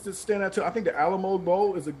other ones that stand out too. I think the Alamo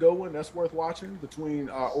Bowl is a good one. That's worth watching between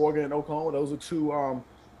Oregon and Oklahoma. Those are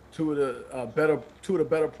two of the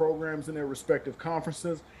better programs in their respective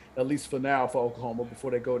conferences, at least for now for Oklahoma before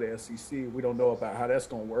they go to SEC. We don't know about how that's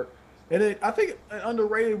going to work. And then I think an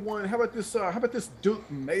underrated one. How about this Duke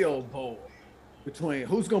Mayo Bowl between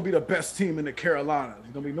who's going to be the best team in the Carolinas?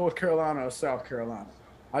 It's going to be North Carolina or South Carolina.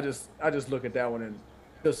 I just look at that one and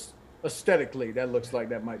just aesthetically, that looks like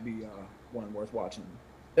that might be one worth watching.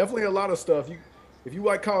 Definitely a lot of stuff. If you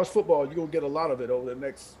like college football, you're gonna get a lot of it over the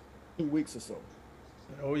next 2 weeks or so.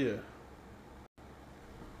 Oh yeah.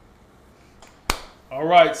 All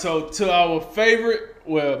right, so to our favorite,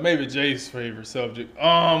 well, maybe Jay's favorite subject.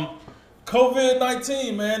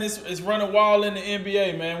 COVID-19, man, it's running wild in the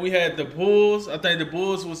NBA, man. We had the Bulls. I think the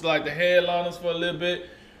Bulls was like the headliners for a little bit.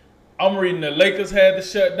 I'm reading the Lakers had to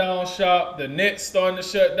shut down shop. The Nets starting to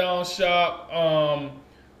shut down shop.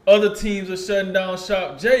 Other teams are shutting down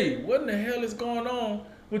shop. Jay, what in the hell is going on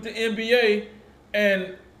with the NBA?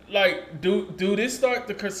 And like, do this start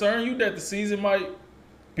to concern you that the season might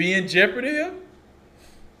be in jeopardy here?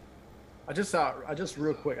 I just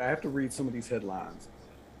real quick, I have to read some of these headlines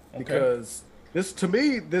Okay. because this to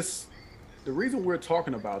me this the reason we're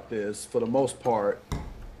talking about this for the most part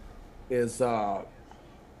is the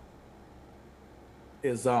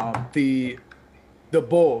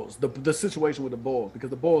Bulls, the situation with the Bulls, because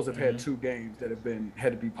the Bulls have had 2 games that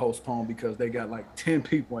had to be postponed because they got like 10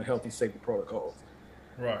 people in health and safety protocols.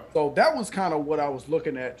 Right. So that was kind of what I was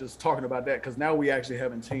looking at, just talking about that, because now we actually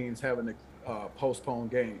having teams having to postpone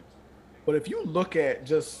games. But if you look at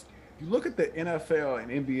the NFL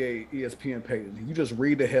and NBA ESPN pages, you just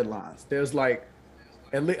read the headlines. There's like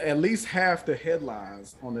at least half the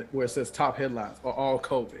headlines where it says top headlines are all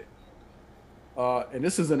COVID. And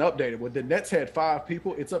this isn't updated. When the Nets had 5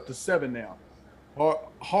 people, it's up to 7 now.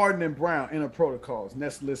 Harden and Brown enter protocols.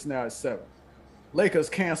 Nets list now at 7. Lakers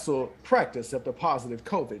cancel practice after positive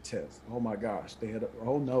COVID test. Oh my gosh,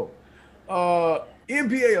 oh no.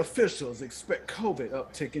 NBA officials expect COVID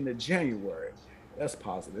uptick into January. That's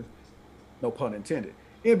positive. No pun intended.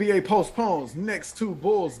 NBA postpones next 2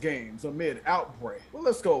 Bulls games amid outbreak. Well,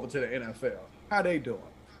 let's go over to the NFL. How they doing?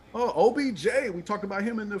 Oh, OBJ, we talked about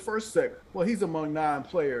him in the first segment. Well, he's among 9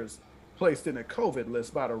 players placed in a COVID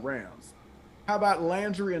list by the Rams. How about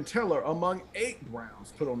Landry and Teller among 8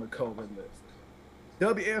 Browns put on the COVID list?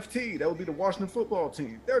 WFT, that would be the Washington football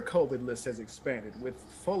team. Their COVID list has expanded with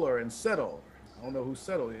Fuller and Settle. I don't know who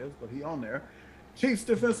Settle is, but he on there. Chiefs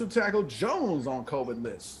defensive tackle Jones on COVID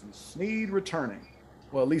list. And Snead returning.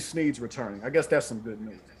 Well, at least Snead's returning. I guess that's some good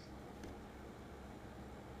news.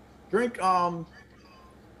 Drink,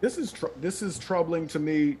 this is troubling to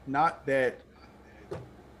me. Not that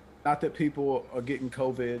people are getting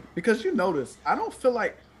COVID, because you notice, I don't feel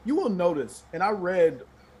like you will notice, and I read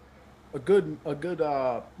a good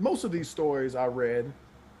most of these stories I read,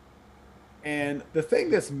 and the thing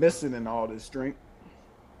that's missing in all this, Drink,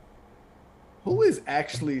 who is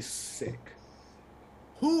actually sick?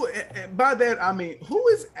 Who, by that I mean, who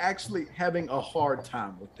is actually having a hard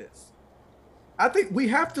time with this? I think we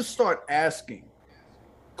have to start asking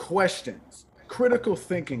questions, critical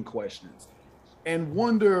thinking questions, and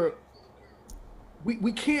wonder.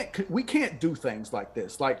 We can't do things like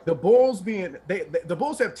this. Like the Bulls the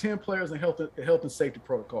Bulls have 10 players in health and safety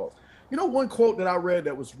protocols. You know, one quote that I read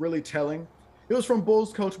that was really telling. It was from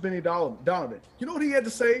Bulls coach Benny Donovan. You know what he had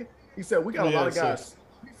to say? He said, "We got a lot of guys."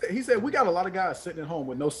 He said, "We got a lot of guys sitting at home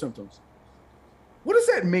with no symptoms." What does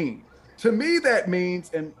that mean? To me, that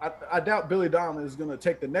means, and I doubt Billy Donovan is going to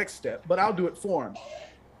take the next step, but I'll do it for him.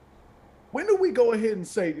 When do we go ahead and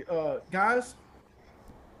say, guys,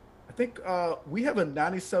 I think we have a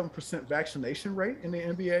 97% vaccination rate in the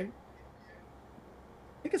NBA. I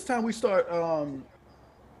think it's time we start.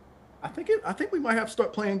 I think we might have to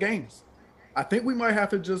start playing games. I think we might have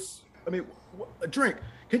to just. I mean, Drink.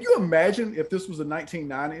 Can you imagine if this was the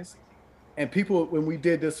 1990s and people, when we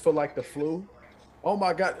did this for like the flu? Oh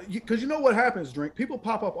my God! Because you know what happens, Drink. People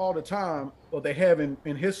pop up all the time, or they have in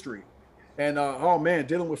history, and oh man,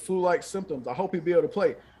 dealing with flu-like symptoms. I hope he'll be able to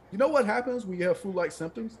play. You know what happens when you have flu-like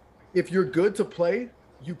symptoms? If you're good to play,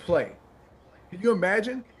 you play. Can you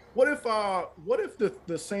imagine? What if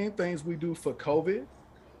the same things we do for COVID,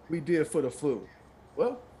 we did for the flu?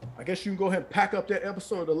 Well, I guess you can go ahead and pack up that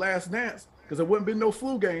episode of The Last Dance, because there wouldn't be no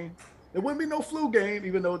flu game. There wouldn't be no flu game,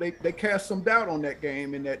 even though they cast some doubt on that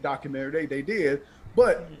game in that documentary. They did.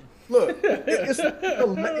 But look,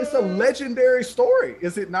 it's a legendary story,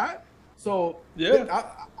 is it not? So yeah,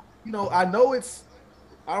 I know it's.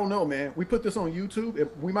 I don't know, man. We put this on YouTube.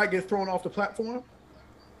 We might get thrown off the platform,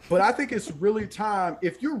 but I think it's really time.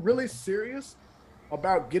 If you're really serious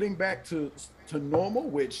about getting back to normal,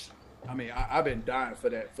 which I mean, I've been dying for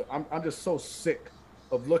that. I'm just so sick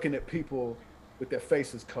of looking at people with their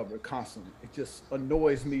faces covered constantly. It just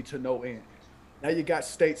annoys me to no end. Now you got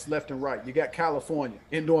states left and right. You got California,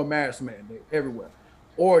 indoor mask mandate everywhere.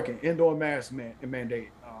 Oregon, indoor mask mandate,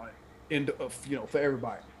 for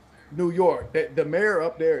everybody. New York, the mayor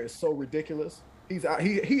up there is so ridiculous. He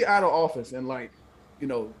out of office in like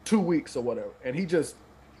 2 weeks or whatever, and he just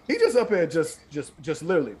up there just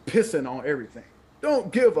literally pissing on everything.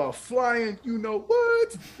 Don't give a flying,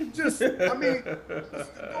 what? Just, I mean,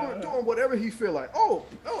 doing whatever he feel like. Oh,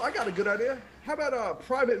 I got a good idea. How about a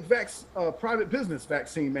private business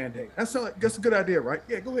vaccine mandate? That's a good idea, right?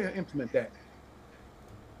 Yeah, go ahead and implement that.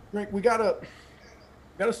 Frank, we gotta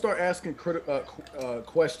start asking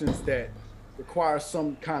questions that require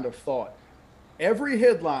some kind of thought. Every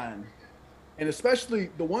headline, and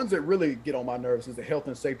especially the ones that really get on my nerves, is the health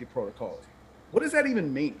and safety protocols. What does that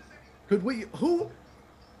even mean? Could we who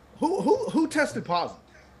tested positive?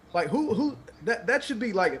 Like who that should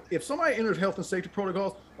be like, if somebody enters health and safety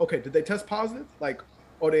protocols, okay, did they test positive? Like,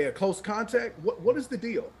 are they a close contact? What is the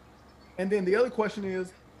deal? And then the other question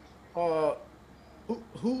is,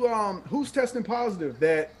 who's testing positive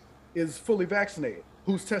that is fully vaccinated?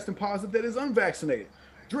 Who's testing positive that is unvaccinated?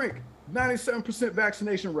 Drink, 97%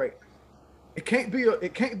 vaccination rate. It can't be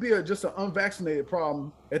just an unvaccinated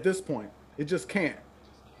problem at this point. It just can't.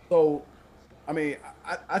 So, I mean,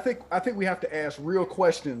 I think we have to ask real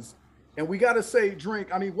questions, and we got to say, Drink.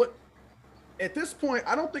 I mean, what at this point,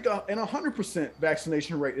 I don't think an 100%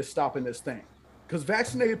 vaccination rate is stopping this thing, because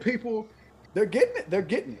vaccinated people, they're getting it.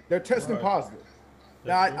 They're testing positive.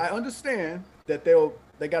 Now, I understand that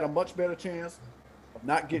they got a much better chance of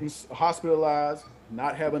not getting hospitalized,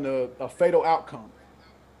 not having a fatal outcome.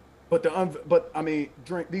 But I mean,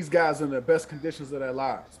 Drink, these guys are in the best conditions of their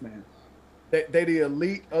lives, man. They the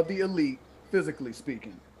elite of the elite, physically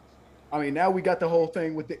speaking. I mean, now we got the whole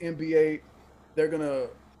thing with the NBA. They're gonna,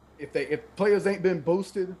 if players ain't been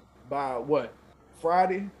boosted by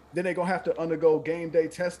Friday, then they're gonna have to undergo game day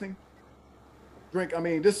testing. Drink, I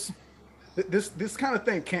mean, this kind of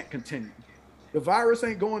thing can't continue. The virus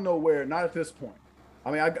ain't going nowhere, not at this point.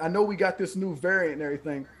 I mean, I know we got this new variant and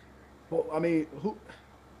everything, but I mean,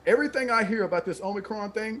 everything I hear about this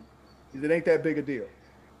Omicron thing is it ain't that big a deal.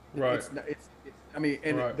 Right. I mean,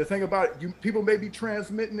 and the thing about it, people may be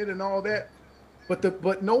transmitting it and all that,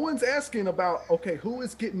 but no one's asking about, okay, who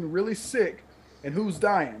is getting really sick and who's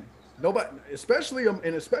dying. Nobody, especially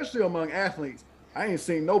among athletes. I ain't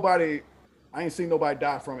seen nobody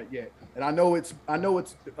die from it yet. And I know it's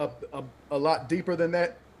a lot deeper than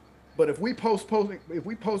that. But if we postponing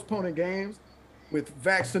games with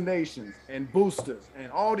vaccinations and boosters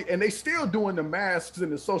and they still doing the masks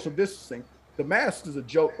and the social distancing. The mask is a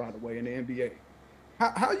joke, by the way, in the NBA.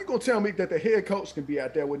 How are you gonna tell me that the head coach can be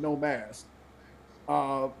out there with no mask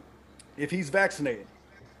if he's vaccinated?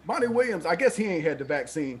 Monty Williams, I guess he ain't had the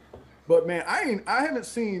vaccine, but man, I haven't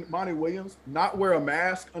seen Monty Williams not wear a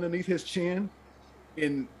mask underneath his chin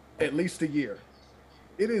in at least a year.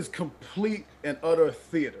 It is complete and utter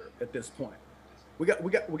theater at this point. We got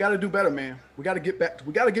to do better, man. We got to get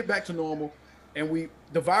back to normal, and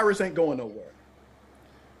the virus ain't going nowhere.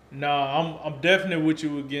 Nah, I'm definitely with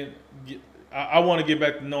you again. I want to get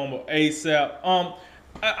back to normal ASAP.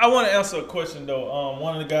 I want to answer a question though.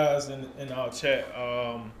 One of the guys in our chat,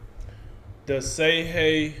 the Say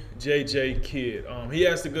Hey JJ Kid, he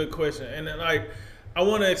asked a good question, and then, like, I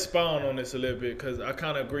want to expound on this a little bit because I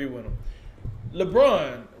kind of agree with him.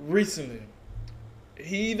 LeBron recently,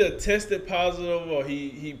 he either tested positive or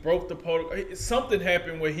he broke the protocol. Something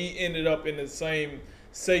happened where he ended up in the same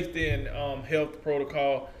safety and health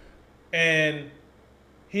protocol, and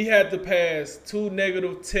he had to pass 2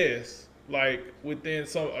 negative tests like within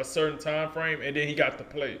a certain time frame, and then he got to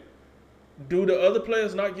play. Do the other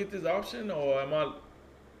players not get this option, or am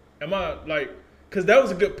I like? Because that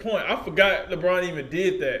was a good point. I forgot LeBron even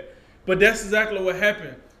did that, but that's exactly what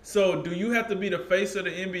happened. So, do you have to be the face of the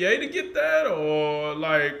NBA to get that, or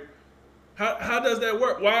like, how does that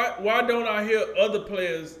work? Why don't I hear other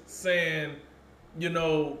players saying,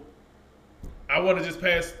 I want to just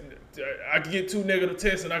pass, I can get 2 negative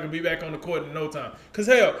tests and I can be back on the court in no time? Because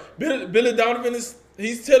hell, Billy Donovan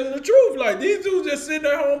he's telling the truth. Like, these dudes just sitting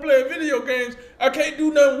at home playing video games. I can't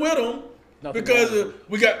do nothing with them because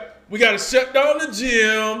we got to shut down the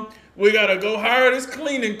gym. We got to go hire this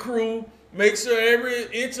cleaning crew. Make sure every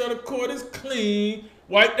inch of the court is clean.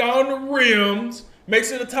 Wipe down the rims. Make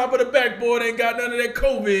sure the top of the backboard ain't got none of that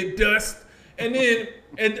COVID dust. And then,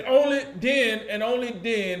 only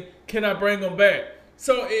then can I bring them back.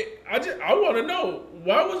 So I want to know,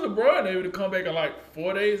 why was LeBron able to come back in like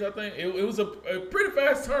 4 days? I think it was a pretty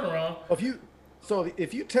fast turnaround.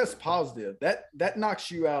 If you test positive, that knocks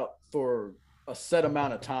you out for a set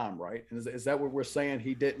amount of time, right? Is that what we're saying?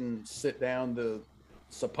 He didn't sit down the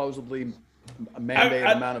supposedly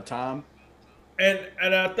mandated amount of time. And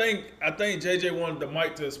I think JJ wanted the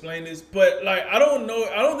mic to explain this, but like, I don't know.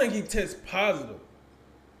 I don't think he tests positive.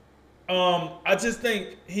 I just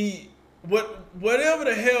think whatever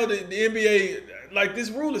the hell the NBA, like, this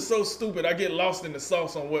rule is so stupid. I get lost in the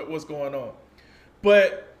sauce on what's going on.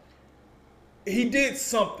 But he did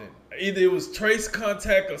something. Either it was trace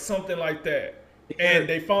contact or something like that. And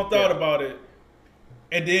they found out about it.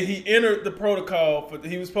 And then he entered the protocol.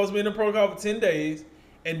 He was supposed to be in the protocol for 10 days.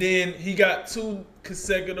 And then he got 2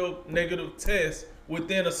 consecutive negative tests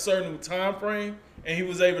within a certain time frame. And he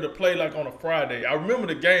was able to play like on a Friday. I remember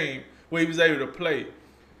the game where he was able to play.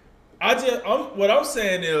 What I'm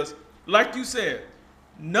saying is, like you said,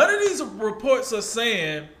 none of these reports are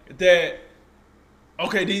saying that,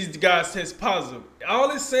 okay, these guys test positive.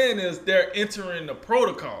 All it's saying is they're entering the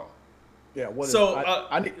protocol. Yeah.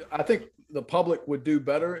 I think the public would do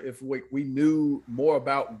better if we knew more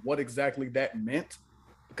about what exactly that meant,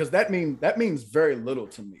 because that means very little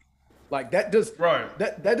to me. Like that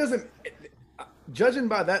doesn't. Judging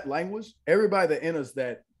by that language, everybody that enters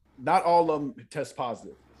that, not all of them test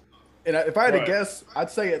positive. And if I had to guess, I'd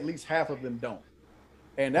say at least half of them don't.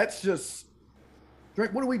 And that's just,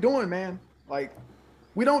 Drink, what are we doing, man? Like,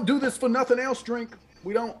 we don't do this for nothing else, Drink.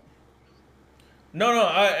 We don't. No,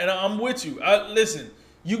 I'm with you. Listen,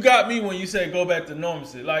 you got me when you say go back to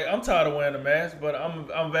normalcy. Like, I'm tired of wearing a mask, but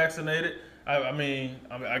I'm vaccinated.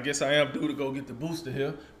 I guess I am due to go get the booster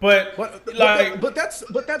here. But that's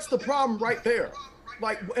the problem right there.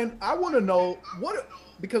 Like, and I want to know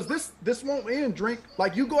because this won't end, Drink.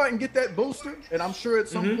 Like, you go out and get that booster, and I'm sure at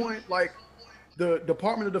some point, like, the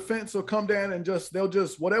Department of Defense will come down and they'll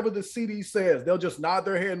just whatever the CD says, they'll just nod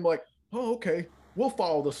their head and be like, oh, okay, we'll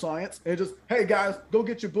follow the science, and just, hey guys, go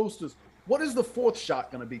get your boosters. What is the 4th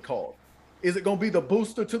shot going to be called? Is it going to be the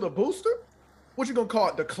booster to the booster? What you going to call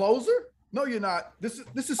it? The closer? No, you're not. This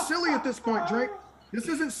is silly at this point, Drink. This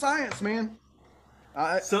isn't science, man.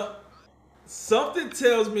 Something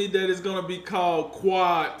tells me that it's gonna be called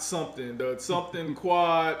quad something.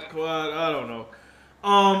 Quad. I don't know.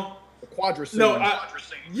 Quadricene.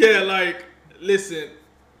 No, like, listen,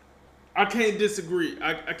 I can't disagree.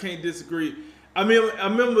 I can't disagree. I mean, I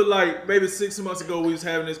remember like maybe 6 months ago we was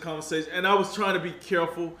having this conversation, and I was trying to be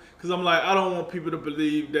careful because I'm like, I don't want people to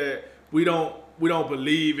believe that we don't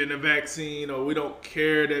believe in the vaccine, or we don't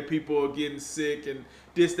care that people are getting sick and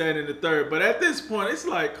this, that, and the third. But at this point, it's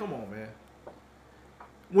like, come on, man.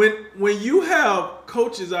 When you have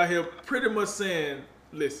coaches out here pretty much saying,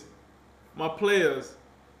 listen, my players,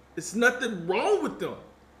 it's nothing wrong with them.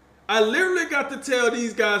 I literally got to tell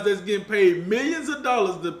these guys that's getting paid millions of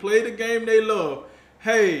dollars to play the game they love,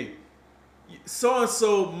 hey,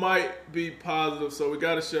 so-and-so might be positive, so we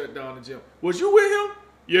got to shut down the gym. Was you with him?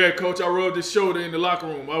 Yeah, coach, I rubbed his shoulder in the locker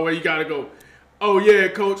room. Oh, well, you got to go. Oh, yeah,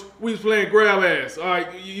 coach, we was playing grab ass. All right,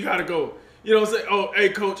 you got to go. You know what I'm saying? Oh, hey,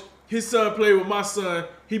 coach, his son played with my son.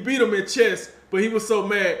 He beat him in chess, but he was so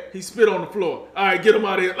mad, he spit on the floor. All right, get him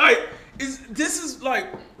out of here. Like, this is like,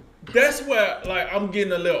 that's where, like, I'm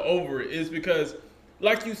getting a little over it, is because,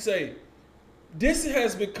 like you say, this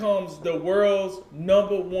has become the world's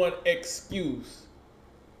 #1 excuse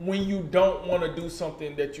when you don't want to do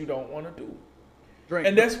something that you don't want to do. Drink,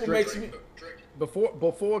 and that's what makes me...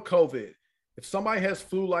 Before COVID, if somebody has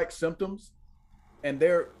flu-like symptoms and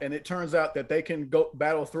it turns out that they can go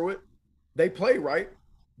battle through it, they play, right?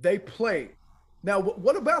 They play. Now,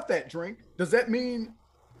 what about that, Drink? Does that mean...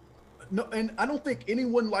 No, and I don't think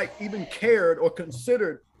anyone like even cared or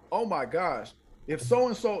considered, oh my gosh, if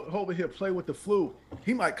so-and-so over here play with the flu,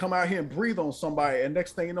 he might come out here and breathe on somebody, and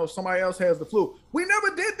next thing you know, somebody else has the flu. We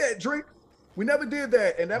never did that, Drink. We never did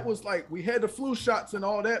that. And that was like, we had the flu shots and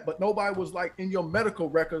all that, but nobody was like in your medical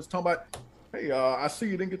records talking about, hey, I see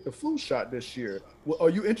you didn't get the flu shot this year. Well, are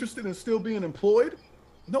you interested in still being employed?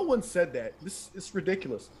 No one said that. It's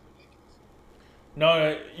ridiculous.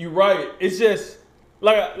 No, you're right. It's just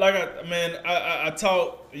I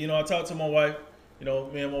talk to my wife,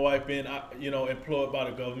 me and my wife being, employed by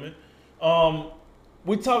the government.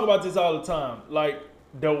 We talk about this all the time. Like,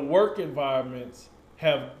 the work environments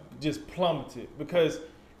have just plummeted, because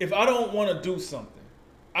if I don't want to do something,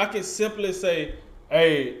 I can simply say,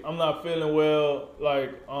 hey, I'm not feeling well,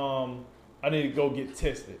 like, I need to go get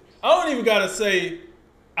tested. I don't even gotta say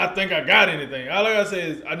I think I got anything. All I gotta say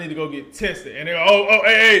is I need to go get tested. And they go,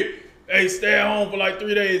 hey, stay at home for like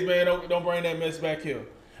 3 days, man. Don't bring that mess back here.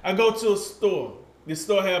 I go to a store. The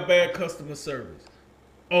store have bad customer service.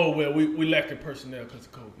 Oh, well, we lacking personnel because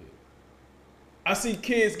of COVID. I see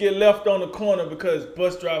kids get left on the corner because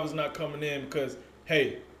bus drivers not coming in because,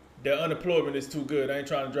 hey, their unemployment is too good. I ain't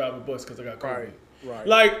trying to drive a bus because I got COVID. Right.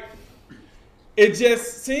 Like, it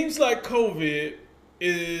just seems like COVID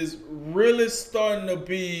is really starting to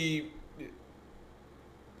be,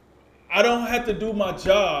 I don't have to do my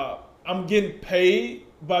job. I'm getting paid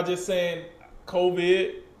by just saying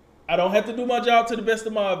COVID. I don't have to do my job to the best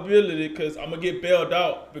of my ability because I'm going to get bailed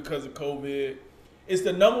out because of COVID. It's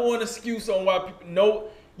the number one excuse on why people know.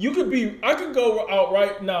 I could go out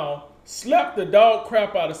right now, slap the dog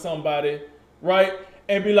crap out of somebody, right?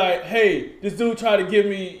 And be like, hey, this dude tried to give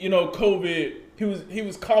me, COVID. He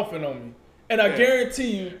was coughing on me. And I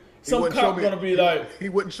guarantee you, some cop gonna be like, he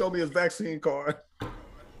wouldn't show me his vaccine card.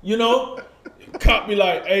 Cop be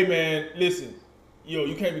like, hey man, listen,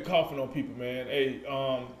 you can't be coughing on people, man. Hey,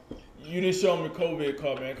 you didn't show me a COVID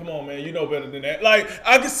card, man. Come on, man, you know better than that. Like,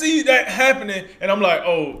 I can see that happening, and I'm like,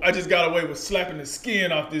 oh, I just got away with slapping the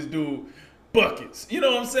skin off this dude buckets. You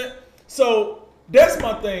know what I'm saying? So that's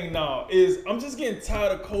my thing now, is I'm just getting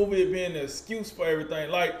tired of COVID being an excuse for everything.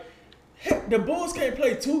 Like, heck, the Bulls can't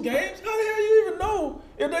play 2 games? How the hell you even know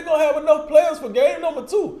if they're going to have enough players for game number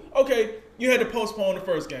 2? Okay, you had to postpone the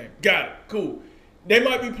first game. Got it. Cool. They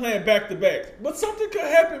might be playing back-to-back. But something could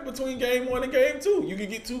happen between game 1 and game 2. You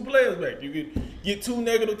could get 2 players back. You could get 2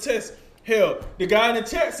 negative tests. Hell, the guy in the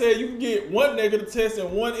chat said you can get 1 negative test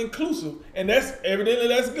and 1 inclusive. And that's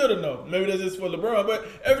good enough. Maybe that's just for LeBron, but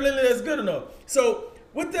evidently that's good enough. So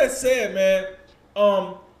with that said, man,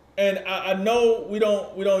 and I know we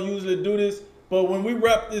don't usually do this, but when we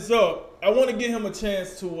wrap this up, I want to give him a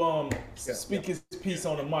chance to speak his piece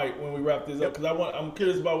on the mic when we wrap this up, because I'm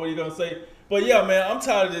curious about what he's gonna say. But yeah, man, I'm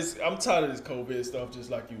tired of this COVID stuff,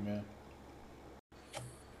 just like you, man.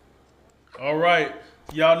 All right,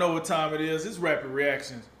 y'all know what time it is. It's rapid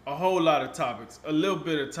reactions, a whole lot of topics, a little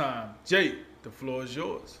bit of time. Jake, the floor is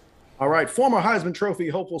yours. All right, former Heisman Trophy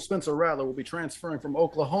hopeful Spencer Rattler will be transferring from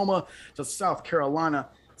Oklahoma to South Carolina.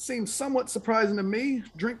 Seems somewhat surprising to me.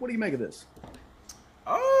 Drink, what do you make of this?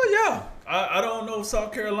 Oh, yeah. I don't know if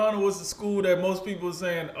South Carolina was the school that most people are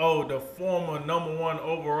saying, oh, the former number 1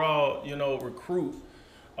 overall, recruit.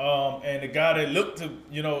 And the guy that looked to,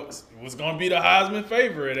 was going to be the Heisman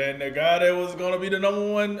favorite, and the guy that was going to be the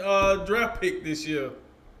number 1 draft pick this year.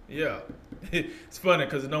 Yeah. It's funny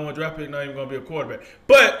because the number 1 draft pick not even going to be a quarterback.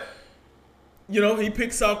 But, he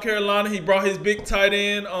picked South Carolina. He brought his big tight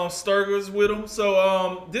end, Sturgis, with him.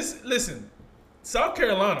 So, listen, South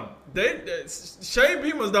Carolina, Shane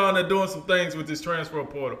Beamer's down there doing some things with this transfer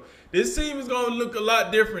portal. This team is going to look a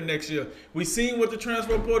lot different next year. We've seen what the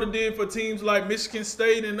transfer portal did for teams like Michigan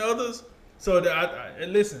State and others. So,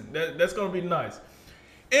 that's going to be nice.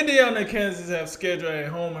 Indiana and Kansas have scheduled a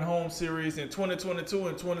home-and-home series in 2022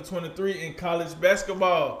 and 2023 in college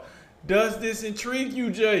basketball. Does this intrigue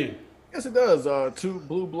you, Jay? Yes, it does. 2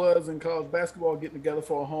 blue bloods in college basketball getting together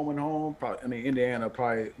for a home and home. Indiana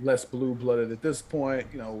probably less blue blooded at this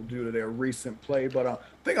point, due to their recent play. But the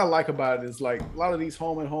thing I like about it is, like, a lot of these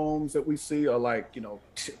home and homes that we see are like,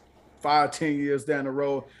 5-10 years down the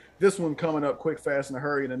road. This one coming up quick, fast, in a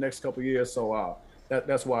hurry in the next couple of years. So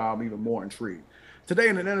that's why I'm even more intrigued. Today,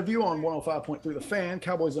 in an interview on 105.3 The Fan,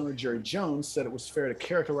 Cowboys owner Jerry Jones said it was fair to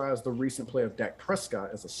characterize the recent play of Dak Prescott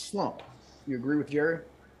as a slump. You agree with Jerry?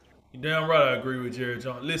 You're damn right I agree with Jerry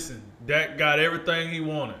Jones. Listen, Dak got everything he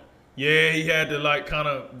wanted. Yeah, he had to kind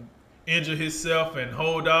of injure himself and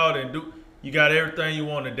hold out and do. You got everything you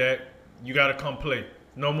wanted, Dak. You got to come play.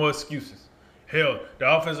 No more excuses. Hell, the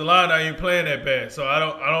offensive line not even playing that bad. So I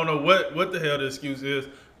don't know what the hell the excuse is.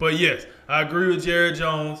 But yes, I agree with Jerry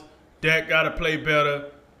Jones. Dak got to play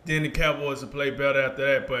better. Then the Cowboys will play better after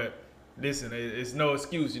that. But listen, it's no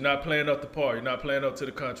excuse. You're not playing up to par. You're not playing up to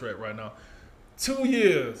the contract right now. 2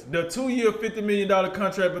 years. The 2-year, $50 million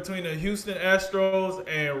contract between the Houston Astros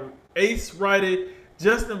and ace-righted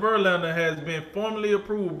Justin Verlander has been formally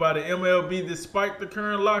approved by the MLB despite the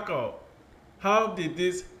current lockout. How did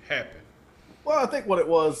this happen? Well, I think what it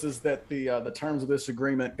was is that the terms of this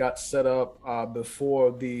agreement got set up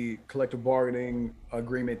before the collective bargaining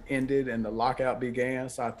agreement ended and the lockout began.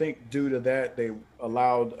 So I think due to that, they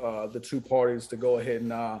allowed the 2 parties to go ahead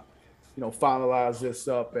and finalize this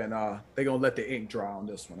up, and they're gonna let the ink dry on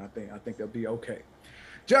this one. I think they'll be okay.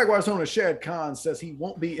 Jaguars owner Shad Khan says he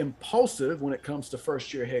won't be impulsive when it comes to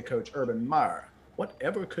first-year head coach Urban Meyer.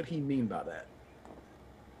 Whatever could he mean by that?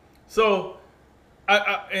 So,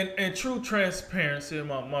 in true transparency,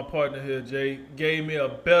 my partner here, Jay, gave me a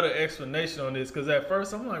better explanation on this, because at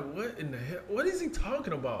first I'm like, what in the hell? What is he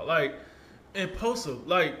talking about? Like, impulsive?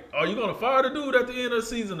 Like, are you gonna fire the dude at the end of the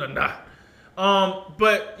season or not?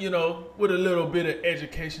 But, with a little bit of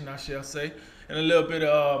education, I shall say, and a little bit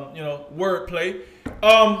of, wordplay,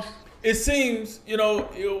 it seems,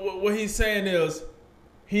 what he's saying is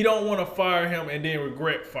he don't want to fire him and then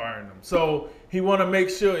regret firing him. So he want to make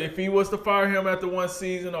sure if he was to fire him after one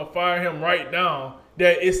season or fire him right now,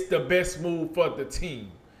 that it's the best move for the team.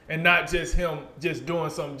 and not just him just doing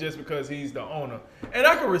something just because he's the owner. And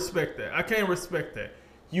I can respect that. I can't respect that.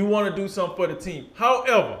 You want to do something for the team.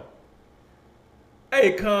 However,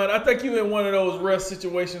 hey, Con, I think you in one of those rare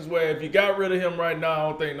situations where if you got rid of him right now, I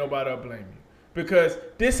don't think nobody will blame you. Because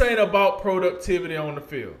this ain't about productivity on the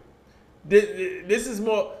field. This is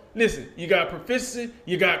more, listen, you got proficiency,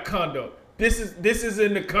 you got conduct. This is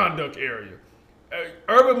in the conduct area.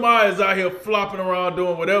 Urban Meyer is out here flopping around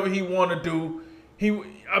doing whatever he want to do. He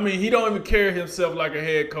don't even carry himself like a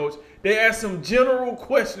head coach. They ask him general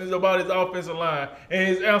questions about his offensive line, and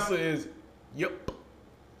his answer is, yep,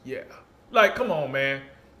 yeah. Like, come on, man.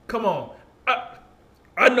 Come on.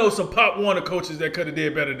 I know some Pop Warner coaches that could have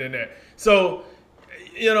did better than that. So,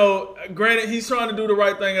 granted, he's trying to do the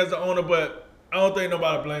right thing as the owner, but I don't think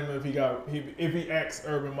nobody blame him if he acts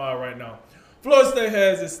Urban Meyer right now. Florida State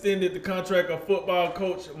has extended the contract of football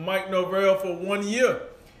coach Mike Norvell for 1 year.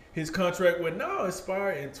 His contract will now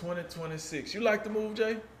expire in 2026. You like the move,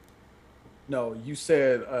 Jay? No, you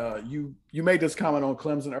said you made this comment on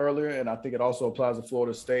Clemson earlier, and I think it also applies to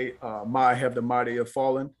Florida State. Have the mighty have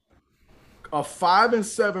fallen. A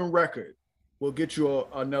 5-7 record will get you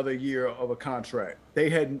another year of a contract. They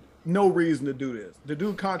had no reason to do this. The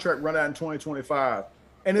dude contract run out in 2025,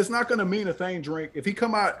 and it's not going to mean a thing. Drink if he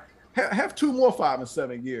come out. Have 2 more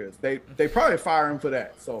 5-7 years. They probably fire him for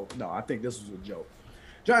that. So, no, I think this was a joke.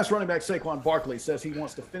 Giants running back Saquon Barkley says he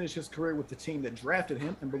wants to finish his career with the team that drafted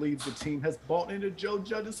him and believes the team has bought into Joe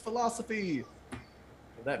Judge's philosophy.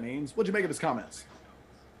 What that means. What'd you make of his comments?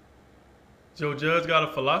 Joe Judge got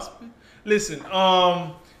a philosophy? Listen,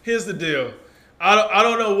 here's the deal. I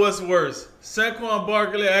don't know what's worse. Saquon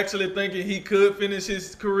Barkley actually thinking he could finish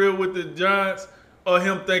his career with the Giants or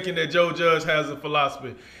him thinking that Joe Judge has a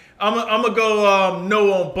philosophy. I'm going to go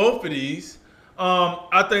no on both of these.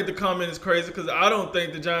 I think the comment is crazy because I don't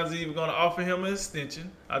think the Giants are even going to offer him an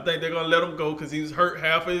extension. I think they're going to let him go because he was hurt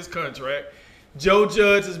half of his contract. Joe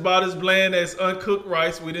Judge is about as bland as uncooked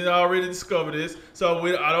rice. We didn't already discover this. So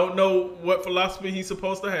I don't know what philosophy he's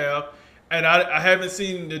supposed to have. And I haven't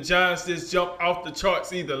seen the Giants just jump off the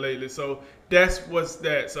charts either lately. So that's what's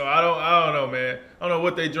that. So I don't know, man. I don't know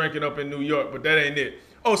what they drinking up in New York, but that ain't it.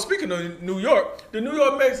 Oh, speaking of New York, the New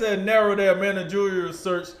York Mets have narrowed their managerial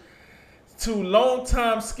search to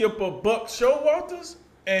longtime skipper Buck Showalter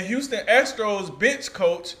and Houston Astros bench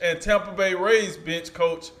coach and Tampa Bay Rays bench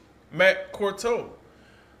coach Matt Corto.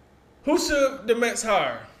 Who should the Mets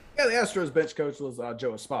hire? Yeah, the Astros bench coach was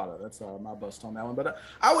Joe Espada. That's my bust on that one. But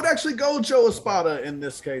I would actually go Joe Espada in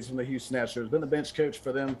this case from the Houston Astros. Been the bench coach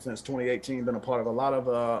for them since 2018. Been a part of a lot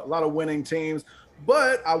of winning teams.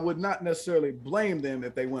 But I would not necessarily blame them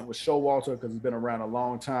if they went with Showalter because he's been around a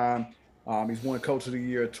long time. He's won Coach of the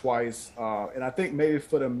Year twice. And I think maybe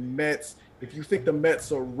for the Mets, if you think the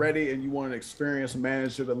Mets are ready and you want an experienced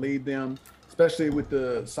manager to lead them, especially with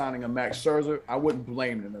the signing of Max Scherzer, I wouldn't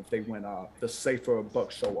blame them if they went the safer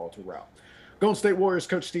Buck Showalter route. Golden State Warriors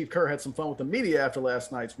coach Steve Kerr had some fun with the media after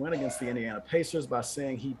last night's win against the Indiana Pacers by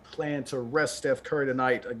saying he planned to rest Steph Curry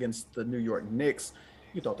tonight against the New York Knicks.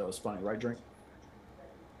 You thought that was funny, right, Drink?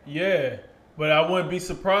 Yeah, but I wouldn't be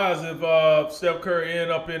surprised if Steph Curry ended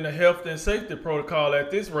up in the health and safety protocol at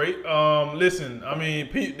this rate. Listen, I mean,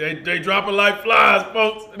 they dropping like flies,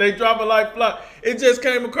 folks. They dropping like flies. It just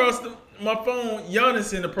came across my phone.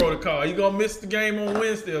 Giannis in the protocol. He gonna miss the game on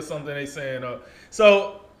Wednesday or something. They saying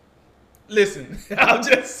So, listen, I'm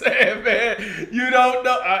just saying, man. You don't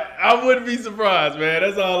know. I wouldn't be surprised, man.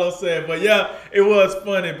 That's all I'm saying. But yeah, it was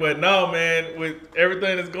funny. But now, man, with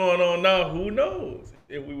everything that's going on now, who knows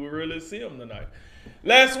if we will really see them tonight.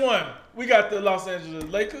 Last one. We got the Los Angeles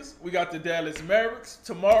Lakers. We got the Dallas Mavericks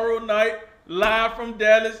tomorrow night, live from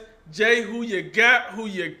Dallas. Jay, who you got? Who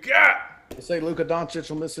you got? They say Luka Doncic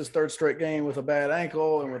will miss his 3rd straight game with a bad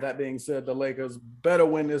ankle. And with that being said, the Lakers better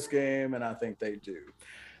win this game, and I think they do.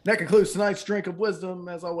 That concludes tonight's Drink of Wisdom.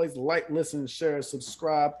 As always, like, listen, share,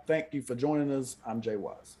 subscribe. Thank you for joining us. I'm Jay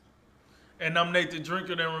Wise. And I'm Nate the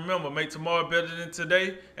Drinker. And remember, make tomorrow better than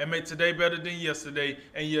today and make today better than yesterday.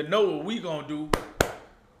 And you know what we gonna do.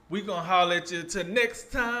 We gonna holler at you till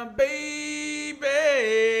next time, baby.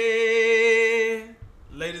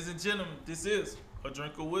 Ladies and gentlemen, this is A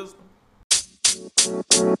Drink of Wisdom.